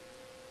else?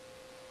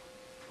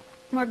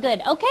 We're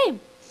good. Okay.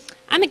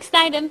 I'm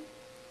excited.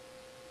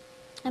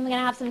 I'm going to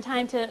have some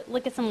time to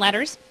look at some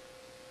letters.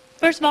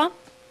 First of all,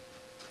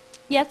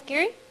 yes,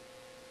 Gary?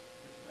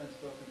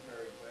 Unspoken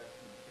prayer request.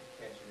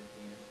 Catch it at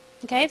the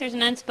end. Okay, there's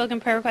an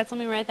unspoken prayer request. Let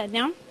me write that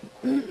down.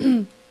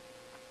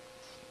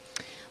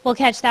 We'll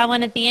catch that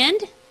one at the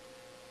end.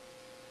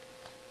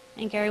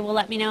 And Gary will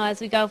let me know as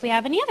we go if we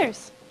have any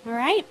others. All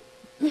right?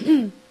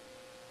 All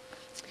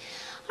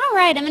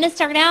right, I'm going to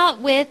start out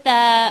with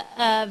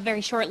a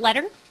very short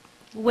letter,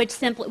 which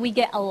simply, we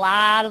get a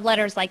lot of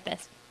letters like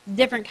this.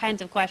 Different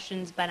kinds of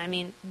questions, but I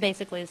mean,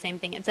 basically the same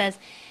thing. It says,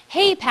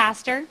 "Hey,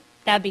 Pastor,"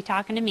 that would be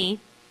talking to me.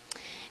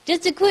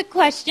 "Just a quick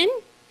question.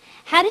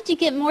 How did you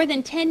get more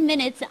than 10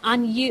 minutes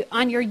on your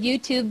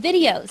YouTube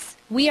videos?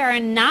 We are a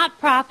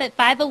not-profit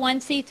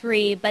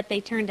 501c3, but they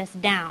turned us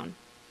down."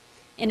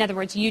 In other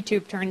words,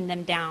 YouTube turned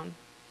them down.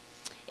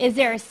 "Is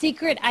there a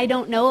secret I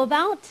don't know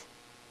about?"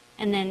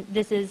 And then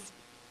this is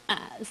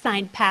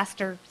signed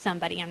Pastor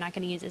somebody. I'm not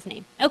going to use his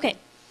name. Okay.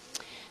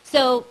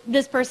 So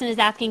this person is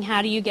asking,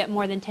 how do you get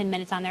more than 10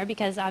 minutes on there?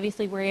 Because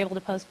obviously we're able to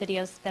post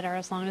videos that are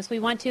as long as we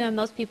want to, and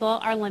most people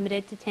are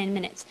limited to 10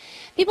 minutes.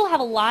 People have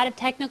a lot of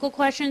technical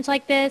questions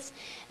like this.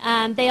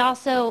 They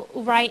also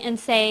write and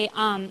say,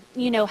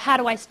 how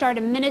do I start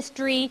a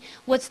ministry?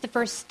 What's the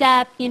first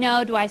step? Do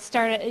I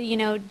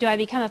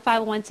become a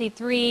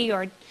 501c3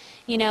 or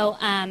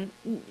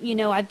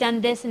I've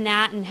done this and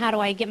that, and how do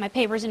I get my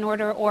papers in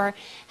order? Or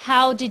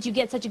how did you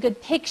get such a good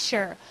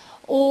picture?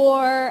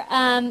 Or,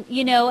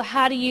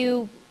 how do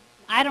you,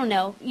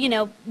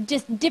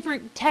 just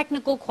different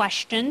technical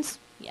questions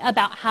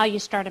about how you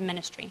start a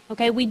ministry.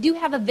 Okay, we do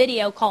have a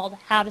video called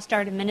How to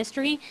Start a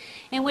Ministry,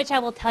 in which I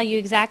will tell you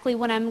exactly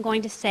what I'm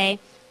going to say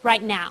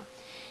right now.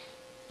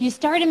 You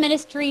start a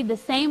ministry the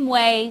same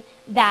way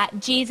that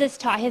Jesus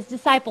taught his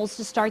disciples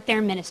to start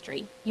their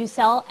ministry. You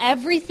sell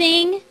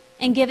everything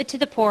and give it to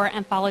the poor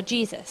and follow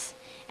Jesus.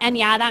 And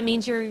yeah, that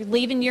means you're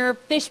leaving your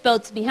fish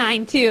boats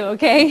behind too,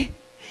 okay?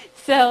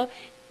 So,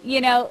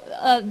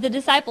 the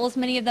disciples,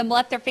 many of them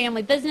left their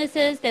family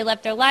businesses, they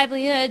left their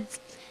livelihoods,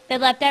 they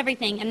left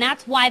everything. And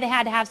that's why they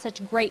had to have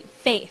such great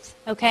faith,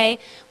 okay?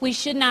 We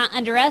should not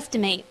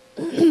underestimate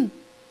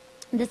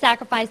the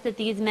sacrifice that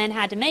these men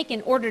had to make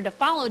in order to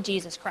follow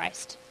Jesus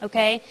Christ,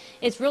 okay?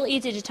 It's real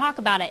easy to talk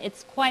about it.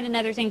 It's quite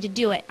another thing to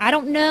do it. I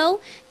don't know.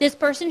 This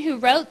person who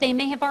wrote, they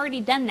may have already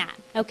done that,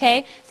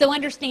 okay? So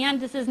understand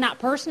this is not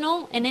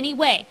personal in any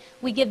way.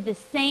 We give the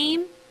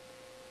same.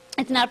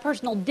 It's not a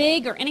personal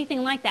dig or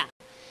anything like that.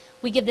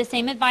 We give the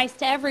same advice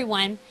to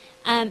everyone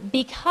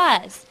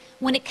because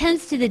when it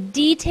comes to the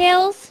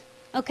details,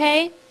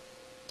 okay,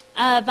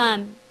 of,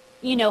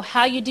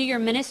 how you do your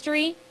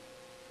ministry,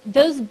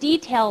 those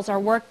details are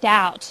worked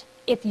out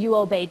if you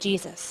obey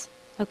Jesus,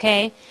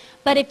 okay?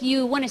 But if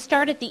you want to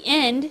start at the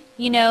end,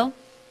 a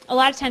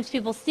lot of times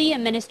people see a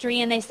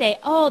ministry and they say,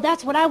 oh,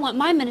 that's what I want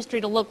my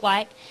ministry to look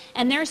like.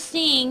 And they're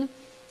seeing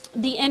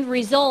the end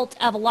result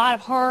of a lot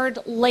of hard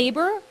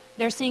labor.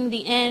 They're seeing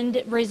the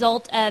end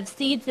result of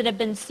seeds that have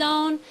been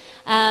sown,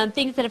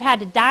 things that have had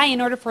to die in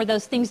order for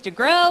those things to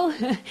grow,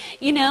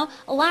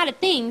 a lot of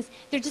things.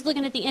 They're just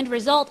looking at the end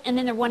result, and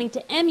then they're wanting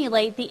to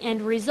emulate the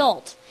end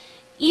result.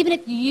 Even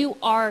if you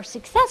are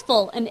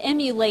successful in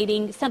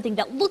emulating something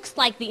that looks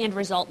like the end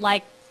result,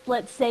 like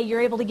let's say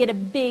you're able to get a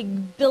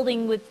big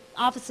building with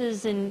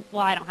offices and,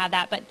 well, I don't have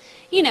that, but,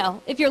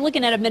 if you're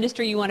looking at a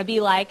ministry you want to be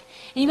like,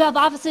 and you have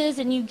offices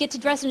and you get to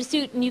dress in a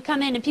suit and you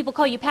come in and people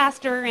call you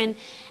pastor and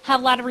have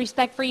a lot of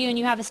respect for you and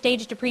you have a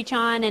stage to preach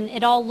on and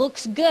it all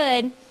looks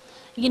good,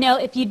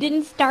 if you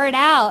didn't start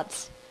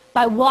out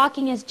by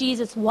walking as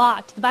Jesus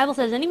walked, the Bible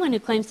says anyone who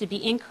claims to be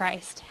in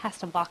Christ has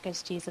to walk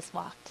as Jesus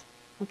walked,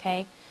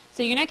 okay?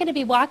 So you're not going to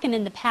be walking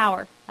in the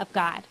power of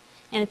God,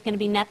 and it's going to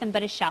be nothing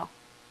but a shell,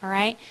 all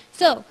right?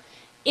 So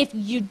if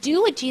you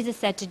do what Jesus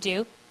said to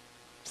do,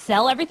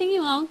 sell everything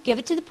you own, give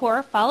it to the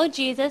poor, follow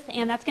Jesus,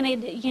 and that's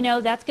going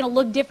to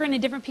look different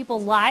in different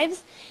people's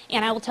lives.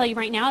 And I will tell you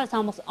right now, it's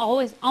almost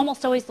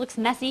always looks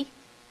messy.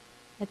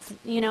 It's,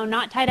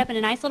 not tied up in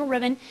a nice little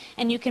ribbon,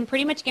 and you can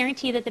pretty much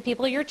guarantee that the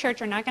people of your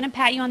church are not going to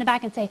pat you on the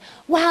back and say,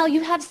 wow,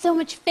 you have so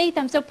much faith,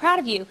 I'm so proud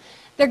of you.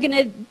 They're going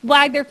to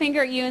wag their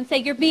finger at you and say,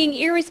 you're being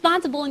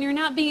irresponsible and you're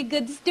not being a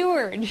good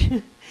steward.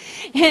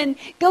 And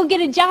go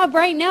get a job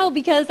right now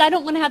because I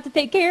don't want to have to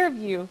take care of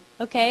you,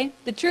 okay?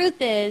 The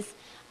truth is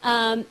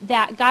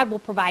that God will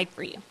provide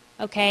for you,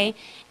 okay?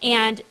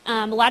 And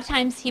a lot of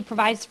times he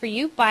provides for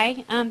you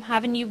by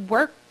having you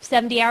work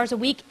 70 hours a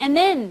week and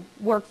then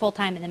work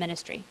full-time in the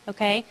ministry,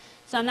 okay?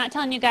 So I'm not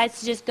telling you guys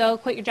to just go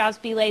quit your jobs,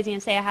 be lazy,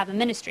 and say I have a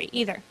ministry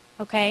either,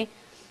 okay?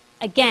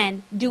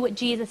 Again, do what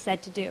Jesus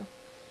said to do.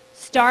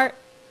 Start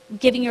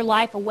giving your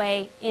life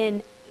away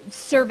in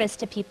service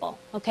to people,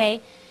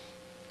 okay?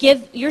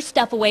 Give your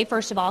stuff away,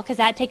 first of all, because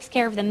that takes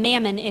care of the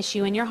mammon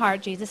issue in your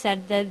heart. Jesus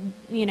said the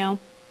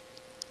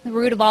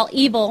root of all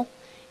evil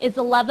is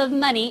the love of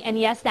money, and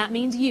yes, that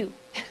means you.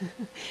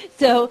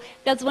 So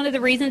that's one of the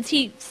reasons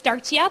he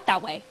starts you out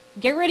that way.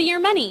 Get rid of your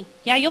money.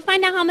 Yeah, you'll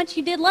find out how much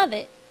you did love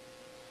it,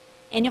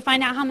 and you'll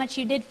find out how much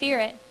you did fear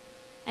it,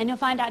 and you'll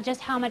find out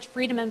just how much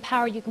freedom and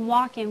power you can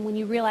walk in when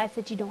you realize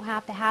that you don't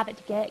have to have it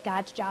to get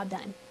God's job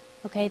done,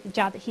 okay, the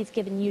job that he's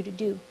given you to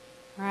do,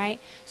 all right?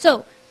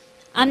 So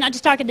I'm not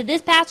just talking to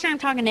this pastor. I'm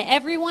talking to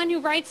everyone who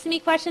writes me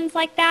questions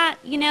like that.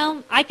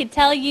 I could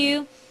tell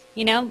you,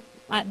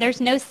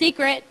 there's no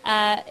secret.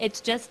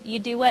 It's just you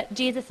do what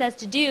Jesus says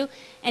to do,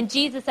 and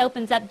Jesus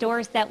opens up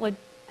doors that would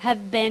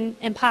have been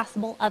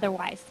impossible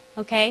otherwise,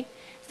 okay?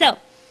 So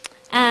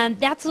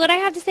that's what I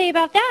have to say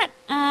about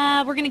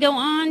that. We're going to go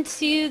on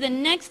to the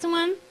next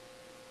one.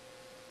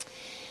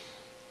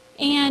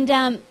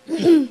 And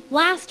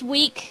last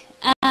week,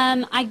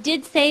 I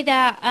did say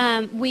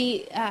that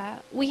we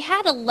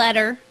had a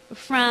letter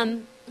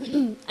from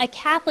a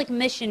Catholic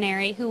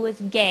missionary who was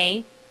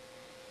gay,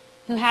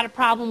 who had a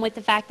problem with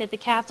the fact that the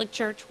Catholic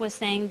Church was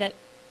saying that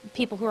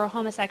people who are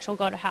homosexual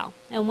go to hell.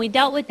 And we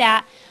dealt with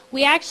that.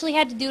 We actually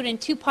had to do it in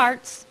two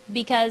parts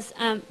because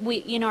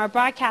our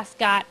broadcast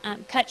got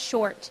cut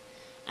short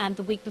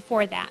the week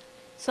before that.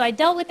 So I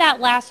dealt with that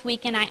last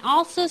week, and I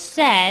also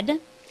said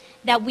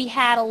that we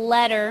had a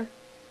letter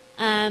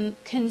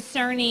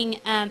concerning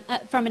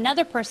from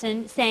another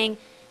person saying,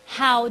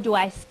 how do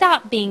I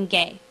stop being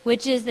gay?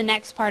 Which is the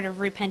next part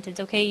of repentance,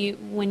 okay?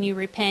 When you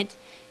repent,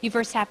 you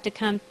first have to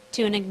come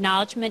to an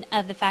acknowledgement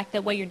of the fact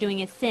that what you're doing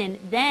is sin.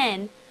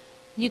 Then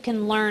you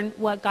can learn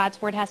what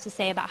God's Word has to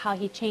say about how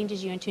he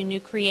changes you into a new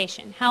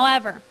creation.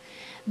 However,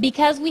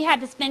 because we had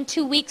to spend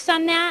 2 weeks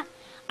on that,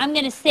 I'm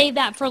going to save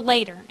that for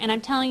later. And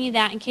I'm telling you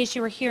that in case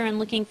you were here and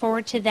looking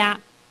forward to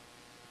that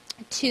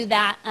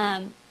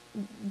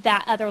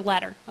other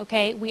letter,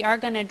 okay? We are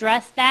going to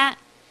address that,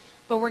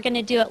 but we're going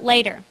to do it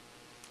later.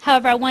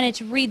 However, I wanted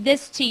to read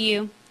this to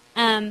you.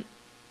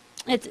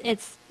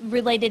 It's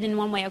related in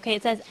one way, okay?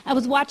 It says, I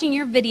was watching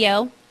your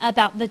video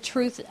about the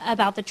truth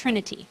about the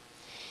Trinity.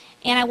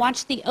 And I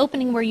watched the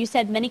opening where you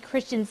said many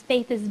Christians'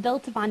 faith is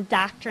built upon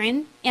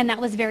doctrine, and that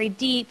was very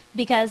deep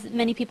because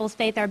many people's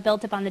faith are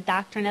built upon the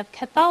doctrine of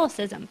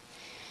Catholicism,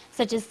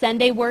 such as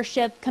Sunday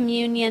worship,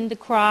 communion, the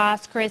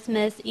cross,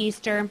 Christmas,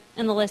 Easter,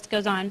 and the list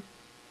goes on.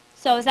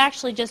 So I was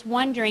actually just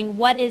wondering,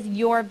 what is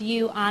your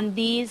view on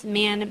these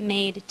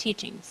man-made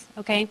teachings,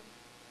 okay?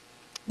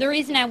 The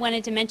reason I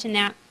wanted to mention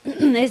that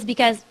is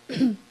because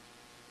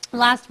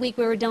last week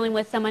we were dealing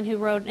with someone who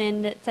wrote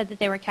in that said that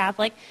they were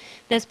Catholic.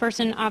 This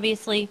person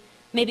obviously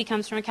maybe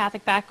comes from a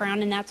Catholic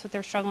background and that's what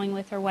they're struggling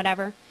with or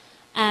whatever.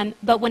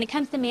 But when it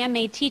comes to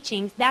man-made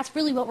teachings, that's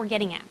really what we're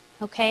getting at,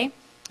 okay?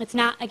 It's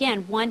not,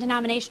 again, one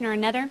denomination or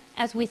another.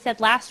 As we said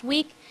last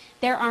week,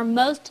 there are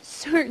most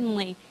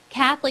certainly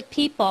Catholic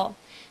people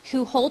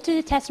who hold to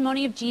the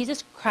testimony of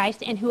Jesus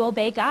Christ and who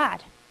obey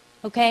God.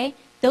 Okay?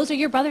 Those are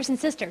your brothers and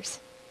sisters.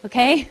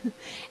 Okay?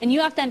 And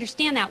you have to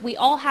understand that. We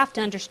all have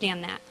to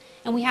understand that.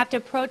 And we have to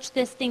approach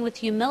this thing with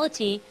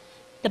humility,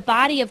 the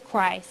body of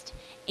Christ,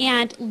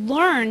 and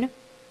learn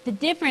the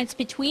difference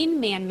between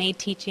man-made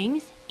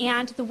teachings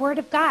and the Word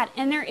of God.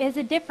 And there is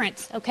a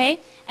difference,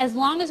 okay? As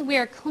long as we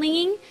are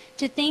clinging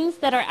to things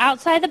that are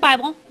outside the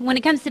Bible, when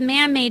it comes to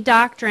man-made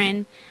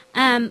doctrine,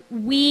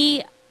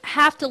 we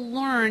have to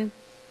learn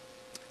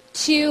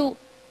to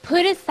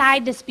put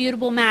aside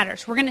disputable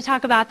matters. We're going to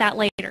talk about that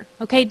later,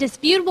 okay?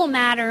 Disputable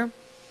matter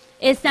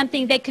is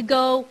something that could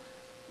go,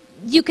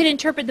 you could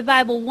interpret the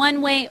Bible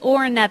one way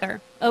or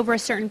another over a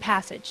certain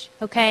passage,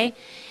 okay?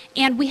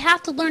 And we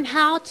have to learn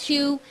how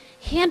to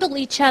handle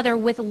each other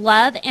with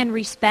love and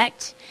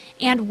respect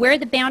and where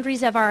the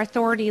boundaries of our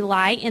authority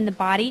lie in the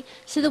body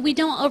so that we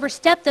don't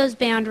overstep those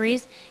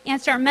boundaries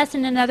and start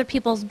messing in other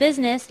people's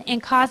business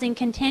and causing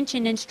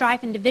contention and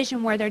strife and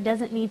division where there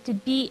doesn't need to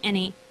be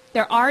any.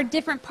 There are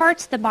different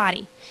parts of the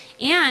body.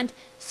 And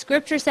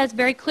Scripture says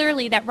very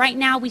clearly that right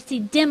now we see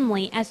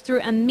dimly as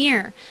through a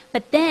mirror.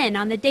 But then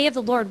on the day of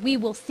the Lord, we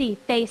will see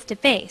face to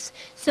face.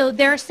 So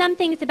there are some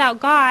things about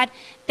God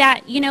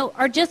that,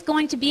 are just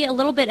going to be a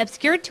little bit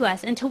obscured to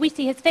us until we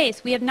see his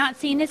face. We have not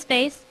seen his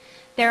face.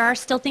 There are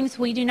still things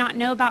we do not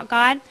know about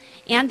God.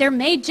 And there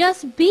may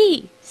just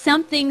be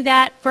something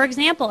that, for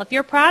example, if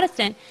you're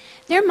Protestant,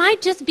 there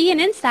might just be an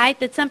insight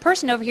that some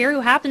person over here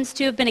who happens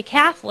to have been a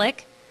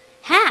Catholic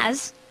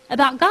has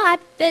about God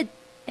that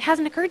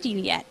hasn't occurred to you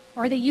yet,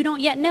 or that you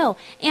don't yet know,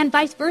 and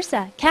vice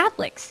versa.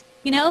 Catholics,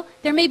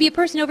 there may be a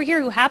person over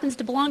here who happens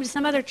to belong to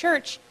some other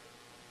church,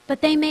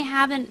 but they may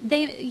have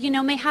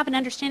an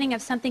understanding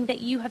of something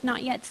that you have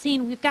not yet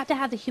seen. We've got to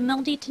have the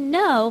humility to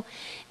know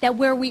that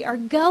where we are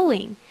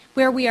going,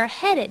 where we are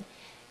headed,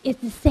 is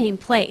the same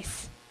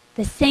place,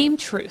 the same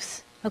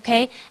truth.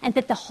 Okay? And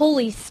that the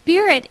Holy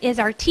Spirit is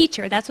our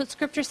teacher. That's what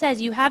Scripture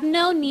says. You have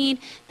no need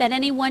that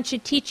anyone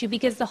should teach you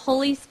because the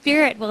Holy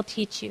Spirit will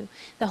teach you.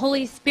 The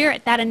Holy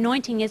Spirit, that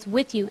anointing is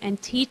with you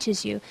and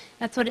teaches you.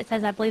 That's what it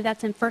says. I believe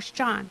that's in 1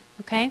 John.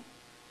 Okay?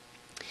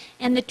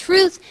 And the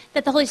truth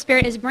that the Holy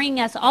Spirit is bringing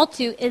us all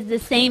to is the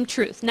same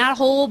truth, not a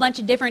whole bunch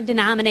of different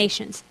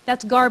denominations.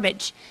 That's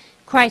garbage.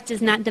 Christ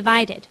is not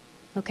divided.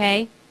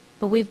 Okay?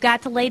 But we've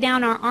got to lay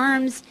down our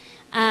arms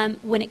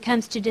when it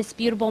comes to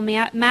disputable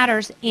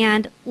matters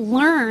and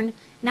learn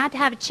not to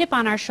have a chip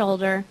on our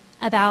shoulder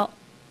about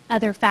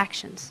other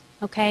factions,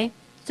 okay?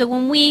 So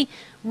when we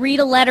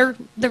read a letter,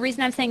 the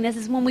reason I'm saying this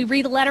is when we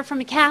read a letter from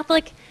a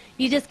Catholic,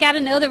 you just got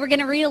to know that we're going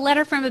to read a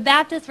letter from a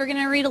Baptist, we're going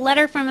to read a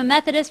letter from a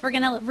Methodist, we're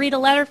going to read a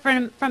letter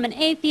from an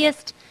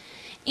atheist,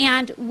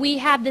 and we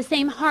have the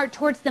same heart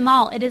towards them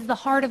all. It is the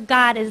heart of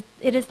God.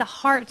 It is the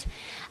heart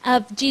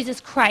of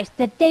Jesus Christ,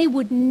 that they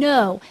would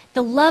know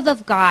the love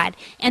of God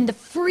and the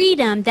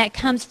freedom that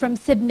comes from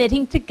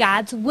submitting to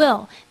God's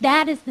will.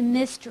 That is the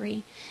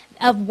mystery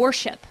of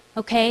worship,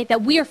 okay?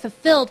 That we are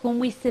fulfilled when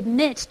we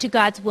submit to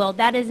God's will.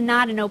 That is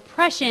not an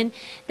oppression,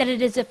 that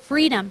it is a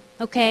freedom,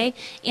 okay?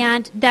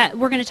 And that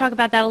we're going to talk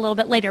about that a little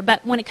bit later.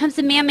 But when it comes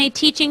to man-made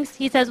teachings,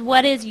 he says,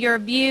 what is your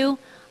view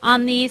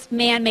on these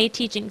man-made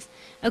teachings?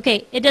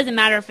 Okay, it doesn't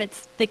matter if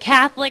it's the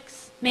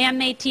Catholics'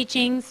 man-made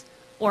teachings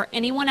or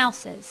anyone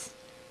else's.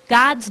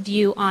 God's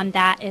view on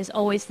that is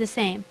always the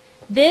same.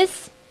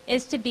 This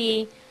is to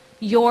be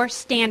your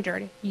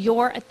standard,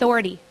 your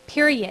authority,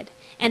 period.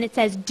 And it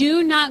says,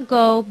 do not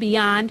go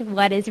beyond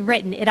what is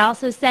written. It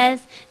also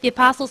says, the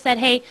apostle said,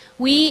 hey,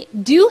 we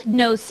do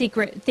know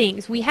secret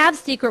things. We have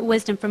secret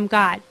wisdom from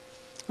God.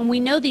 And we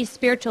know these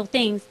spiritual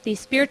things, these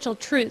spiritual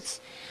truths,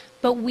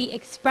 but we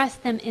express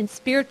them in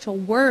spiritual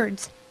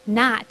words,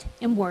 not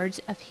in words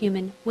of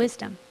human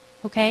wisdom.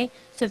 Okay?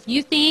 So if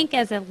you think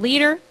as a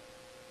leader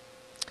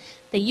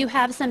that you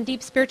have some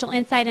deep spiritual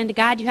insight into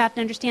God, you have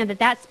to understand that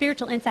that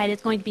spiritual insight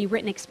is going to be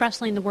written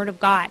expressly in the Word of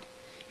God.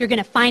 You're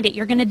going to find it.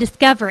 You're going to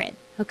discover it.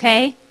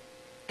 Okay?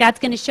 God's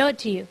going to show it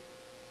to you.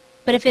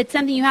 But if it's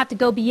something you have to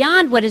go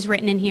beyond what is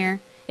written in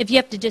here, if you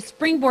have to just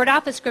springboard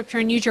off of Scripture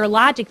and use your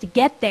logic to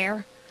get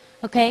there,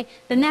 okay,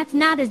 then that's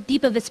not as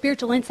deep of a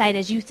spiritual insight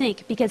as you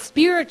think, because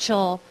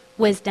spiritual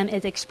wisdom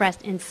is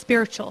expressed in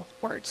spiritual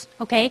words.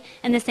 Okay?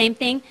 And the same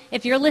thing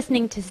if you're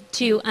listening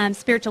to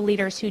spiritual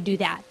leaders who do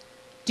that.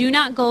 Do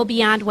not go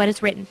beyond what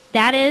is written.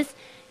 That is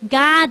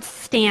God's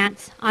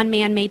stance on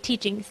man-made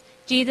teachings.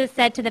 Jesus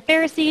said to the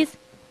Pharisees,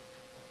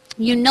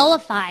 you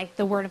nullify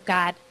the word of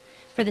God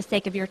for the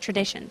sake of your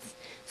traditions.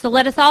 So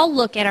let us all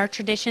look at our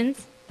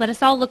traditions. Let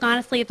us all look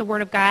honestly at the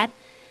word of God.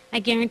 I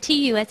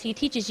guarantee you, as he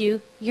teaches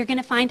you, you're going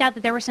to find out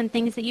that there were some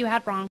things that you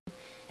had wrong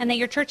and that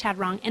your church had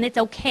wrong. And it's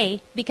okay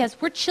because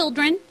we're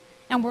children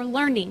and we're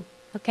learning,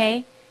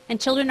 okay? And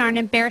children aren't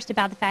embarrassed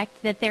about the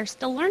fact that they're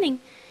still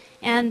learning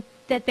and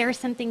that there are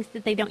some things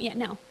that they don't yet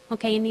know,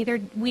 okay? And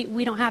neither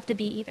we don't have to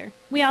be either.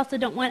 We also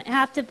don't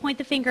have to point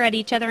the finger at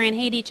each other and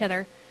hate each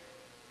other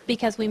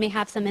because we may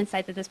have some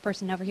insight that this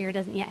person over here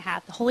doesn't yet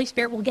have. The Holy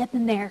Spirit will get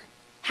them there.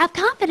 Have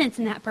confidence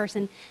in that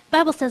person. The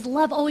Bible says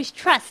love always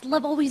trusts.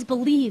 Love always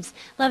believes.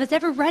 Love is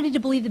ever ready to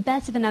believe the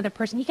best of another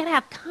person. You got to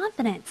have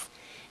confidence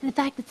in the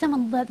fact that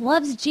someone that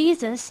loves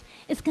Jesus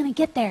is going to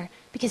get there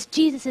because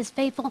Jesus is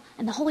faithful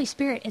and the Holy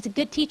Spirit is a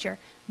good teacher,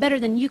 better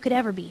than you could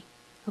ever be.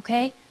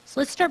 Okay?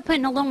 So let's start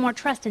putting a little more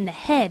trust in the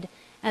head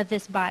of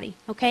this body.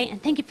 Okay?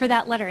 And thank you for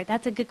that letter.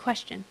 That's a good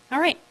question. All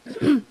right.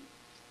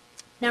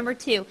 Number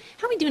 2.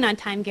 How are we doing on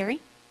time, Gary?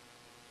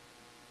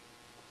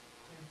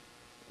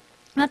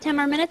 About 10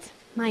 more minutes?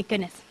 My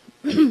goodness.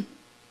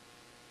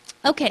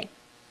 Okay.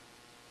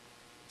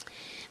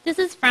 This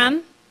is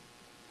from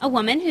a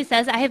woman who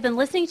says, I have been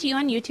listening to you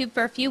on YouTube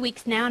for a few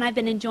weeks now, and I've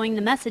been enjoying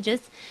the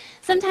messages.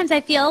 Sometimes I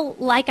feel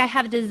like I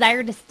have a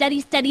desire to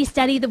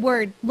study the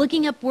Word,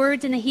 looking up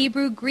words in the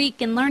Hebrew,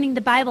 Greek, and learning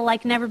the Bible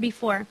like never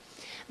before.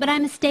 But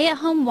I'm a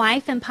stay-at-home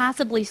wife and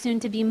possibly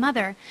soon-to-be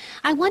mother.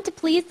 I want to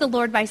please the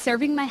Lord by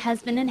serving my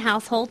husband and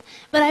household,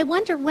 but I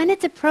wonder when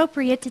it's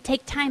appropriate to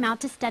take time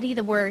out to study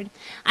the Word.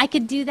 I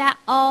could do that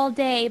all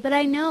day, but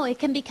I know it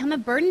can become a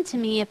burden to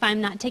me if I'm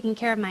not taking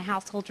care of my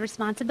household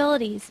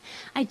responsibilities.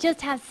 I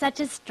just have such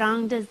a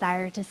strong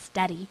desire to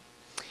study.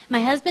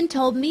 My husband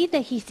told me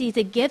that he sees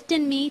a gift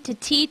in me to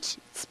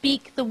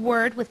speak the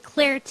Word with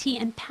clarity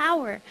and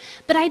power,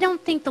 but I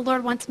don't think the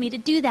Lord wants me to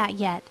do that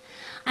yet.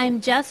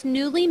 I'm just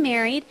newly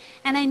married,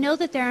 and I know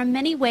that there are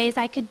many ways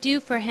I could do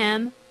for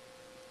him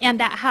and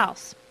that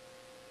house.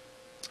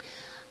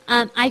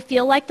 I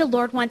feel like the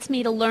Lord wants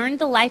me to learn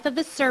the life of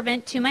a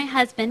servant to my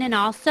husband and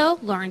also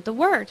learn the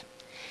Word.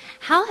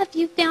 How have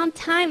you found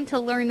time to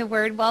learn the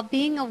Word while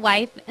being a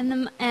wife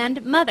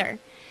and mother?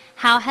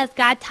 How has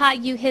God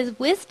taught you His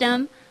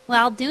wisdom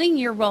while doing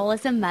your role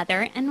as a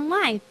mother and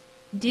wife?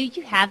 Do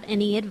you have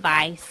any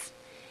advice?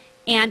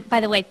 And by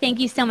the way, thank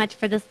you so much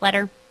for this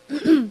letter.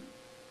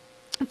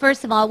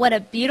 First of all, what a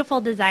beautiful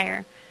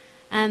desire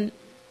in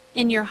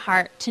your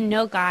heart to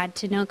know God,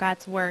 to know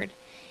God's Word.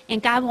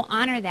 And God will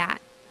honor that,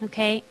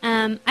 okay?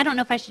 I don't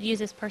know if I should use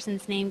this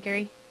person's name,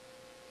 Gary.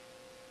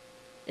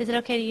 Is it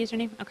okay to use your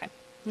name? Okay,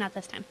 not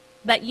this time.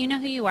 But you know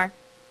who you are.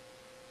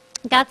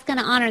 God's going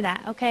to honor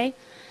that, okay?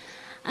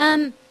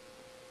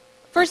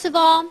 First of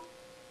all,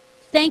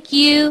 thank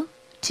you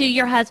to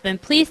your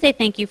husband. Please say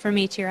thank you for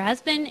me to your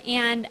husband.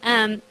 And,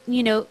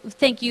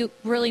 thank you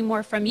really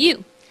more from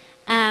you.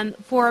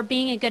 For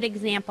being a good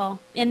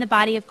example in the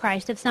body of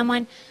Christ of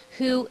someone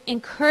who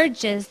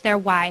encourages their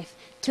wife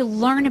to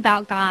learn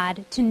about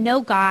God, to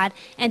know God,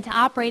 and to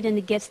operate in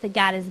the gifts that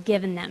God has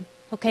given them.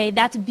 Okay,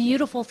 that's a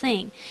beautiful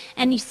thing.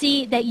 And you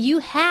see that you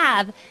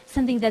have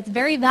something that's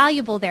very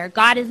valuable there.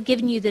 God has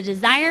given you the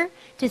desire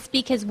to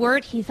speak His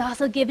Word. He's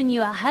also given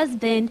you a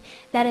husband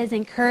that is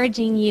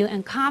encouraging you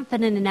and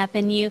confident enough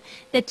in you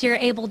that you're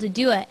able to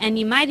do it. And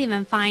you might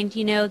even find,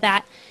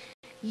 that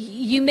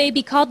you may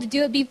be called to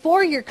do it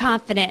before you're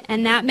confident,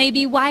 and that may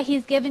be why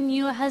He's given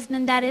you a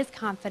husband that is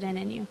confident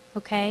in you,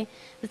 okay?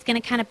 It's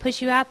going to kind of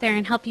push you out there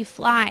and help you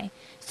fly.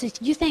 So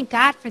you thank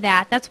God for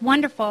that. That's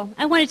wonderful.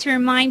 I wanted to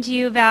remind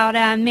you about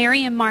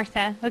Mary and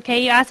Martha,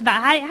 okay? You asked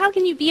about how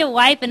can you be a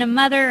wife and a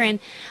mother and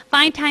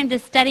find time to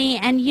study,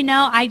 and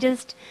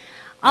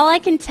all I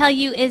can tell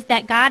you is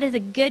that God is a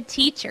good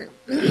teacher.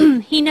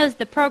 He knows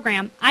the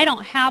program. I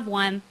don't have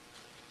one.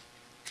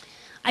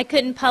 I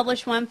couldn't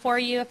publish one for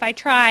you if I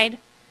tried.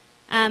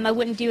 I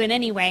wouldn't do it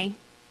anyway.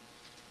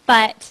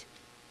 But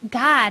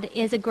God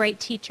is a great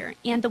teacher.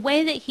 And the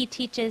way that He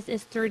teaches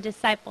is through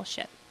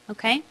discipleship.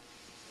 Okay?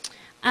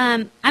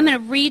 I'm going to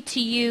read to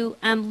you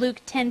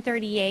Luke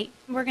 10:38.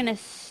 We're going to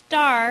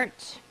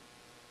start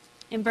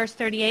in verse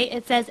 38.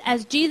 It says,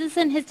 As Jesus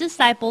and His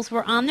disciples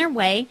were on their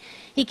way,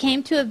 He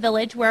came to a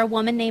village where a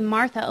woman named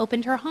Martha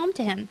opened her home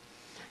to Him.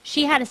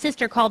 She had a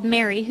sister called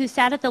Mary who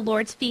sat at the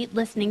Lord's feet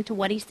listening to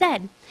what He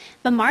said.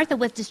 But Martha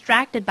was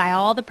distracted by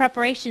all the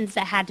preparations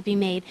that had to be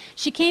made.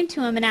 She came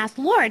to Him and asked,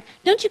 Lord,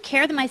 don't you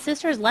care that my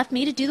sister has left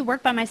me to do the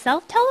work by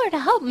myself? Tell her to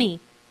help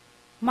me.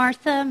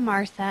 Martha,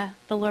 Martha,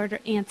 the Lord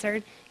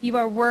answered, you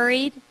are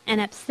worried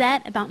and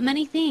upset about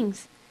many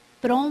things,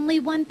 but only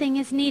one thing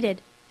is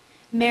needed.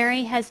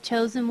 Mary has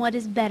chosen what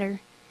is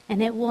better,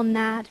 and it will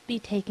not be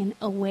taken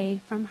away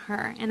from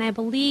her. And I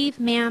believe,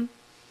 ma'am,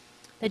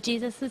 that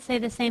Jesus would say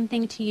the same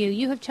thing to you.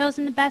 You have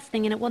chosen the best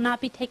thing, and it will not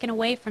be taken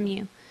away from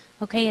you.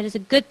 Okay, it is a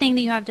good thing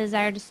that you have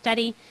desire to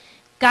study.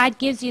 God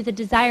gives you the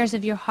desires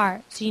of your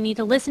heart. So you need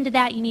to listen to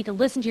that. You need to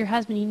listen to your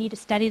husband. You need to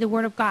study the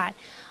Word of God.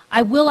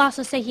 I will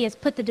also say He has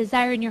put the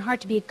desire in your heart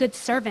to be a good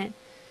servant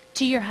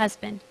to your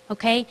husband.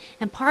 Okay,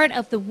 and part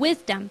of the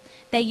wisdom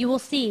that you will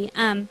see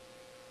in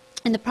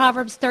the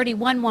Proverbs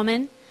 31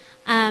 woman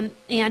and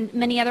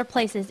many other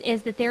places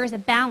is that there is a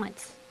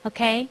balance.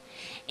 Okay?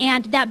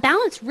 And that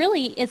balance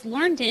really is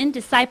learned in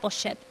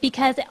discipleship,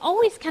 because it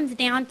always comes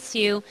down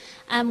to,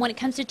 when it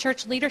comes to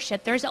church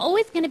leadership, there's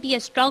always going to be a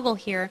struggle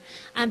here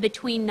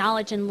between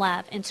knowledge and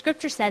love. And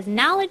Scripture says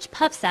knowledge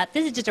puffs up.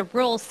 This is just a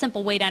real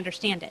simple way to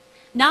understand it.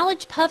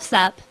 Knowledge puffs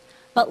up,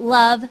 but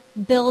love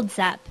builds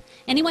up.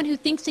 Anyone who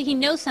thinks that he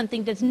knows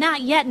something does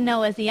not yet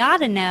know as he ought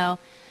to know,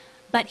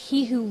 but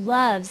he who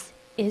loves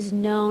is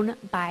known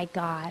by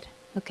God,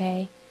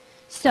 okay?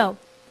 So,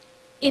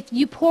 if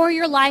you pour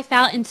your life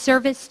out in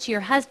service to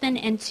your husband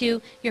and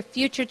to your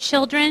future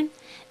children,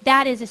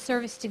 that is a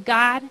service to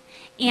God,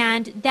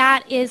 and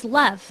that is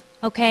love,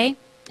 okay?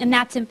 And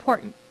that's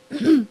important.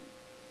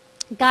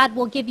 God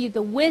will give you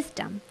the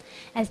wisdom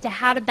as to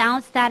how to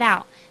balance that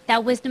out.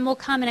 That wisdom will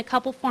come in a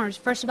couple forms.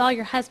 First of all,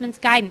 your husband's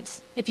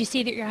guidance. If you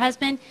see that your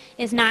husband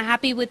is not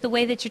happy with the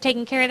way that you're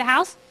taking care of the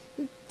house,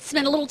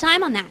 spend a little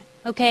time on that,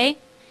 okay?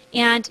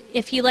 And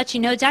if he lets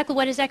you know exactly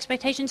what his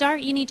expectations are,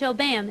 you need to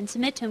obey him and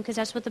submit to him because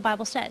that's what the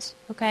Bible says,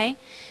 okay?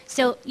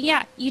 So,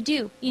 yeah, you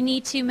do. You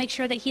need to make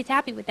sure that he's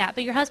happy with that.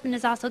 But your husband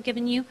has also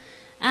given you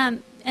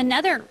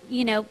another,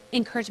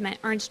 encouragement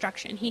or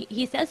instruction.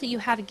 He says that you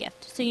have a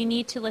gift, so you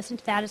need to listen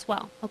to that as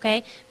well,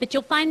 okay? But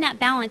you'll find that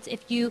balance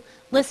if you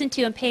listen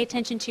to and pay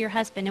attention to your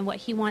husband and what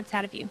he wants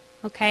out of you,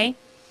 okay?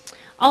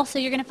 Also,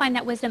 you're going to find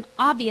that wisdom,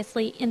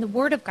 obviously, in the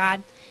Word of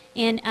God.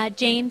 In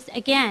James,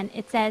 again,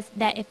 it says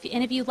that if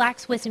any of you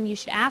lacks wisdom, you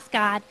should ask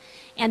God,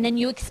 and then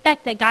you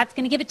expect that God's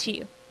going to give it to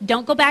you.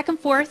 Don't go back and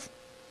forth.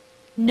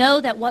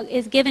 Know that what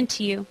is given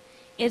to you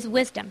is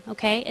wisdom,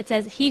 okay? It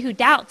says, he who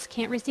doubts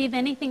can't receive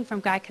anything from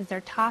God because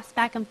they're tossed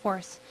back and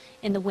forth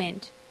in the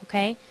wind,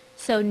 okay?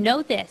 So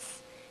know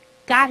this.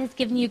 God has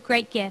given you a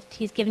great gift.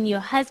 He's given you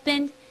a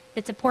husband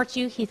that supports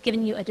you. He's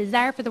given you a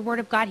desire for the Word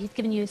of God. He's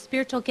given you a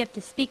spiritual gift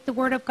to speak the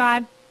Word of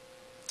God.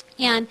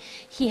 And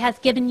he has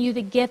given you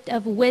the gift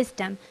of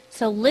wisdom.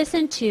 So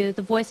listen to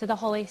the voice of the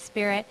Holy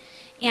Spirit,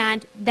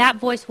 and that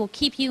voice will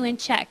keep you in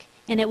check,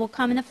 and it will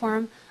come in the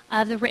form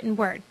of the written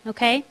word,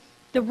 okay?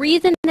 The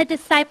reason that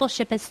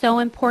discipleship is so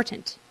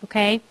important,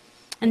 okay,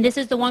 and this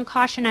is the one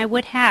caution I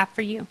would have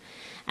for you,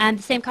 and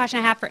the same caution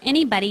I have for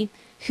anybody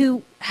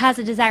who has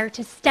a desire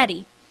to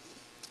study.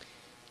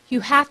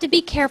 You have to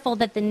be careful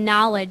that the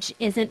knowledge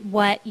isn't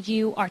what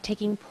you are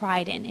taking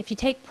pride in. If you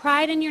take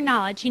pride in your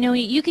knowledge,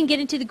 you can get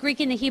into the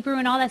Greek and the Hebrew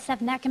and all that stuff,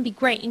 and that can be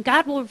great. And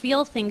God will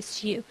reveal things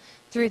to you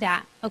through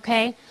that,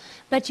 okay?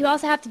 But you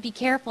also have to be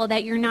careful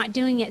that you're not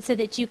doing it so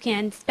that you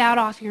can spout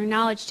off your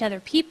knowledge to other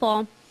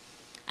people,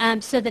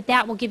 so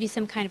that will give you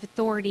some kind of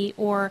authority,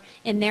 or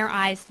in their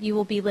eyes, you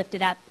will be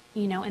lifted up,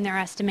 in their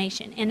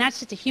estimation. And that's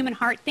just a human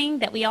heart thing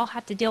that we all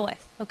have to deal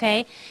with,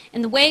 okay?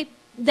 And the way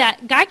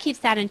that God keeps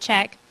that in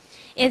check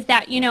is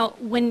that,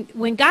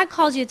 when God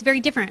calls you, it's very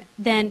different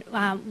than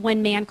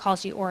when man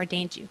calls you or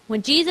ordains you.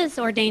 When Jesus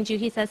ordains you,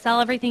 he says, sell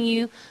everything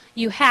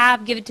you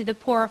have, give it to the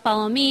poor,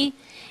 follow me.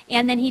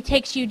 And then he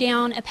takes you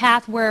down a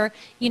path where,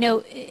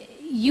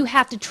 you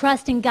have to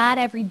trust in God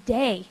every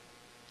day,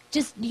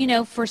 just,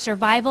 for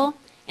survival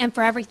and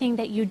for everything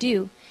that you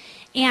do.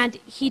 And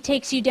he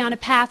takes you down a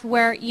path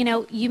where,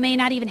 you may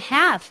not even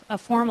have a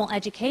formal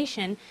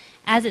education,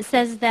 as it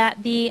says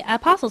that the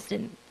apostles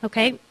didn't,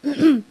 okay?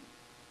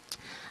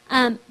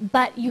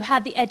 But you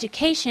have the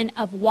education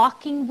of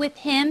walking with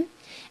him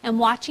and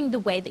watching the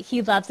way that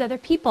he loves other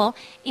people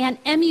and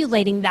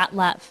emulating that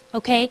love,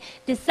 okay?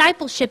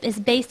 Discipleship is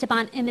based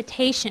upon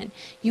imitation.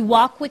 You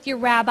walk with your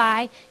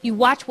rabbi, you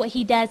watch what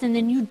he does, and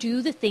then you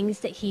do the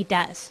things that he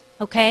does,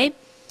 okay?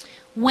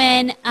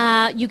 When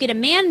you get a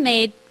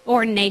man-made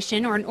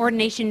ordination or an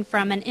ordination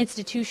from an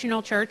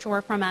institutional church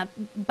or from a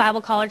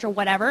Bible college or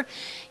whatever,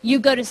 you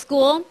go to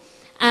school.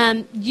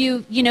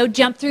 You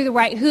jump through the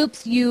right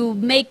hoops, you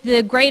make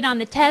the grade on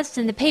the tests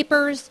and the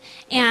papers,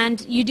 and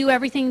you do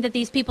everything that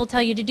these people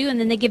tell you to do, and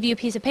then they give you a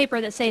piece of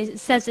paper that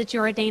says that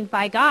you're ordained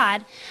by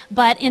God.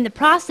 But in the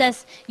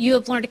process, you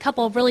have learned a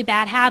couple of really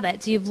bad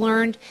habits. You've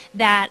learned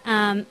that,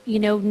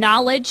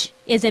 knowledge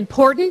is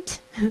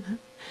important,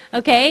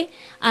 okay?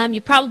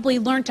 You probably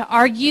learned to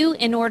argue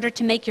in order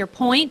to make your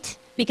point,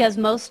 because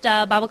most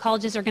Bible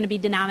colleges are going to be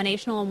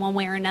denominational in one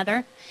way or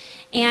another.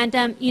 And,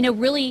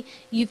 really,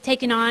 you've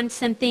taken on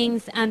some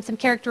things, some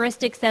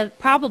characteristics that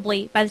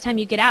probably, by the time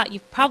you get out,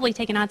 you've probably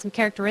taken on some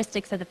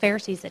characteristics of the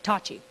Pharisees that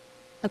taught you,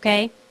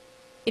 okay?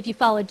 If you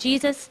follow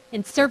Jesus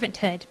in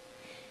servanthood,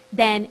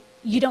 then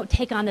you don't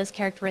take on those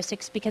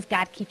characteristics because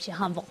God keeps you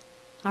humble,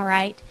 all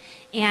right?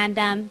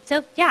 And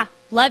so, yeah,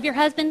 love your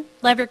husband,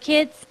 love your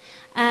kids,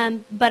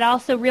 but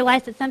also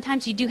realize that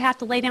sometimes you do have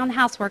to lay down the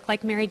housework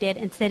like Mary did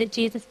and sit at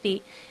Jesus'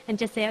 feet and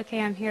just say, okay,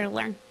 I'm here to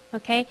learn,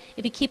 okay?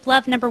 If you keep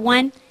love, number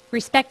one,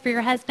 respect for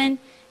your husband,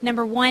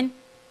 number one,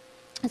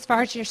 as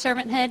far as your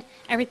servanthood,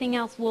 everything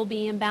else will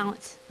be in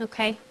balance,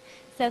 okay?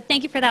 So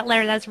thank you for that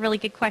letter. That's a really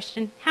good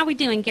question. How are we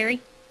doing,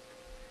 Gary?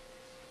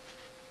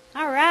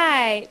 All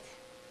right.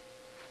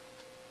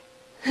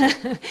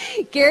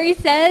 Gary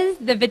says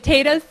the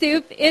potato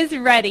soup is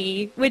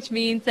ready, which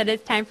means that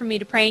it's time for me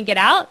to pray and get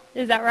out.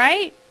 Is that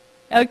right?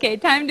 Okay,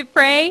 time to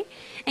pray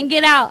and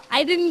get out.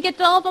 I didn't get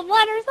to all the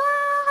letters.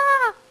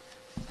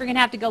 We're going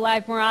to have to go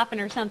live more often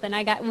or something.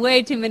 I got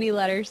way too many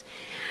letters.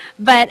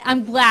 But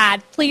I'm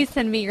glad. Please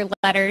send me your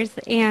letters.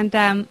 And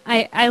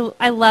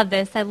I love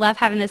this. I love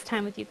having this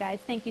time with you guys.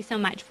 Thank you so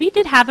much. We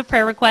did have a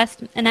prayer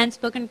request, an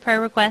unspoken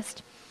prayer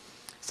request.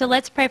 So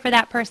let's pray for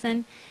that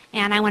person.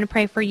 And I want to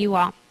pray for you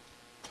all.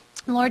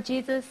 Lord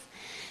Jesus,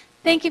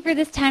 Thank you for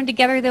this time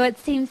together, though it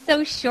seems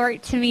so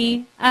short to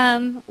me.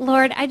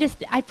 Lord,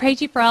 I praise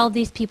you for all of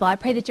these people. I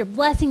pray that your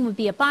blessing would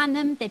be upon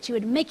them, that you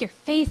would make your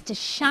face to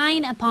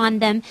shine upon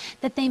them,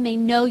 that they may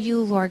know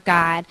you, Lord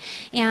God.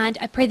 And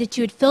I pray that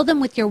you would fill them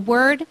with your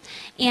word,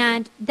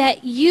 and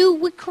that you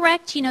would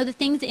correct, the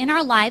things in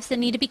our lives that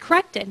need to be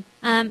corrected.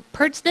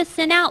 Purge the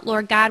sin out,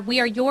 Lord God.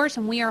 We are yours,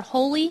 and we are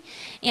holy,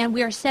 and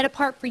we are set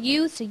apart for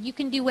you, so you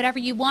can do whatever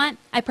you want.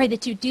 I pray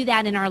that you do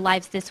that in our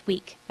lives this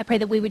week. I pray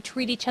that we would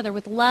treat each other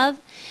with love,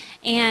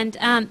 and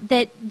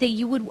that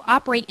you would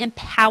operate in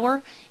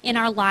power in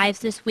our lives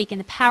this week, in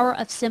the power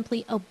of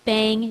simply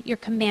obeying your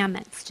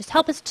commandments. Just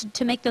help us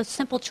to make those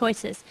simple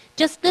choices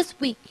just this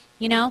week.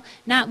 We don't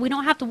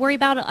have to worry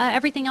about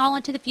everything all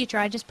into the future.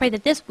 I just pray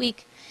that this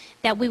week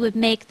that we would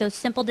make those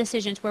simple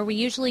decisions where we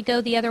usually go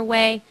the other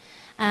way,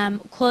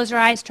 close our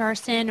eyes to our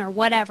sin or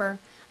whatever.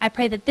 I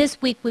pray that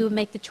this week we would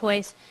make the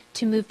choice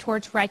to move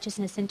towards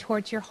righteousness and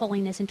towards your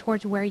holiness and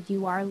towards where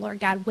you are, Lord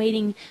God,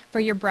 waiting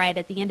for your bride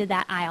at the end of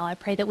that aisle. I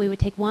pray that we would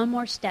take one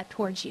more step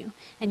towards you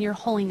and your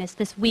holiness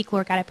this week,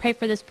 Lord God. I pray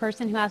for this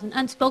person who has an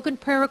unspoken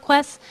prayer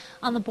request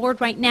on the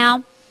board right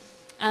now,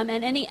 and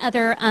any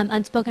other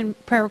unspoken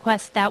prayer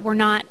requests that were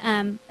not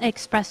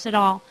expressed at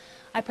all.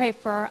 I pray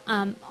for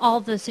all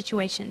of those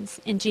situations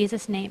in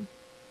Jesus' name,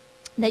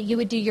 that you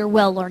would do your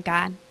will, Lord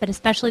God, but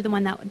especially the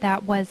one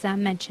that was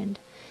mentioned.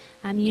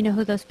 You know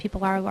who those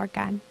people are, Lord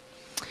God.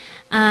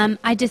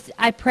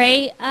 I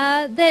pray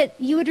that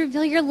you would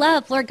reveal your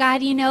love, Lord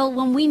God.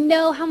 When we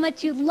know how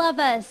much you love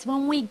us,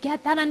 when we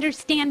get that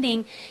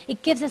understanding,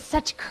 it gives us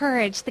such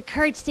courage, the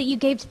courage that you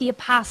gave to the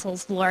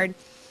apostles, Lord.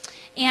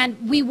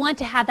 And we want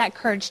to have that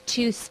courage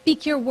to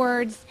speak your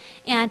words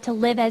and to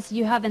live as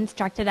you have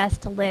instructed us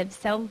to live.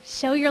 So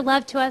show your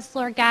love to us,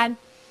 Lord God,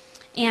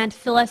 and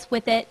fill us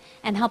with it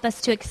and help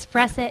us to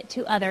express it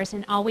to others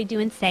in all we do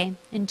and say.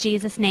 In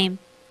Jesus' name,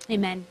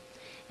 amen.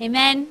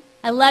 Amen.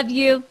 I love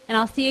you, and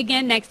I'll see you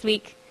again next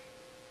week.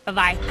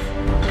 Bye-bye.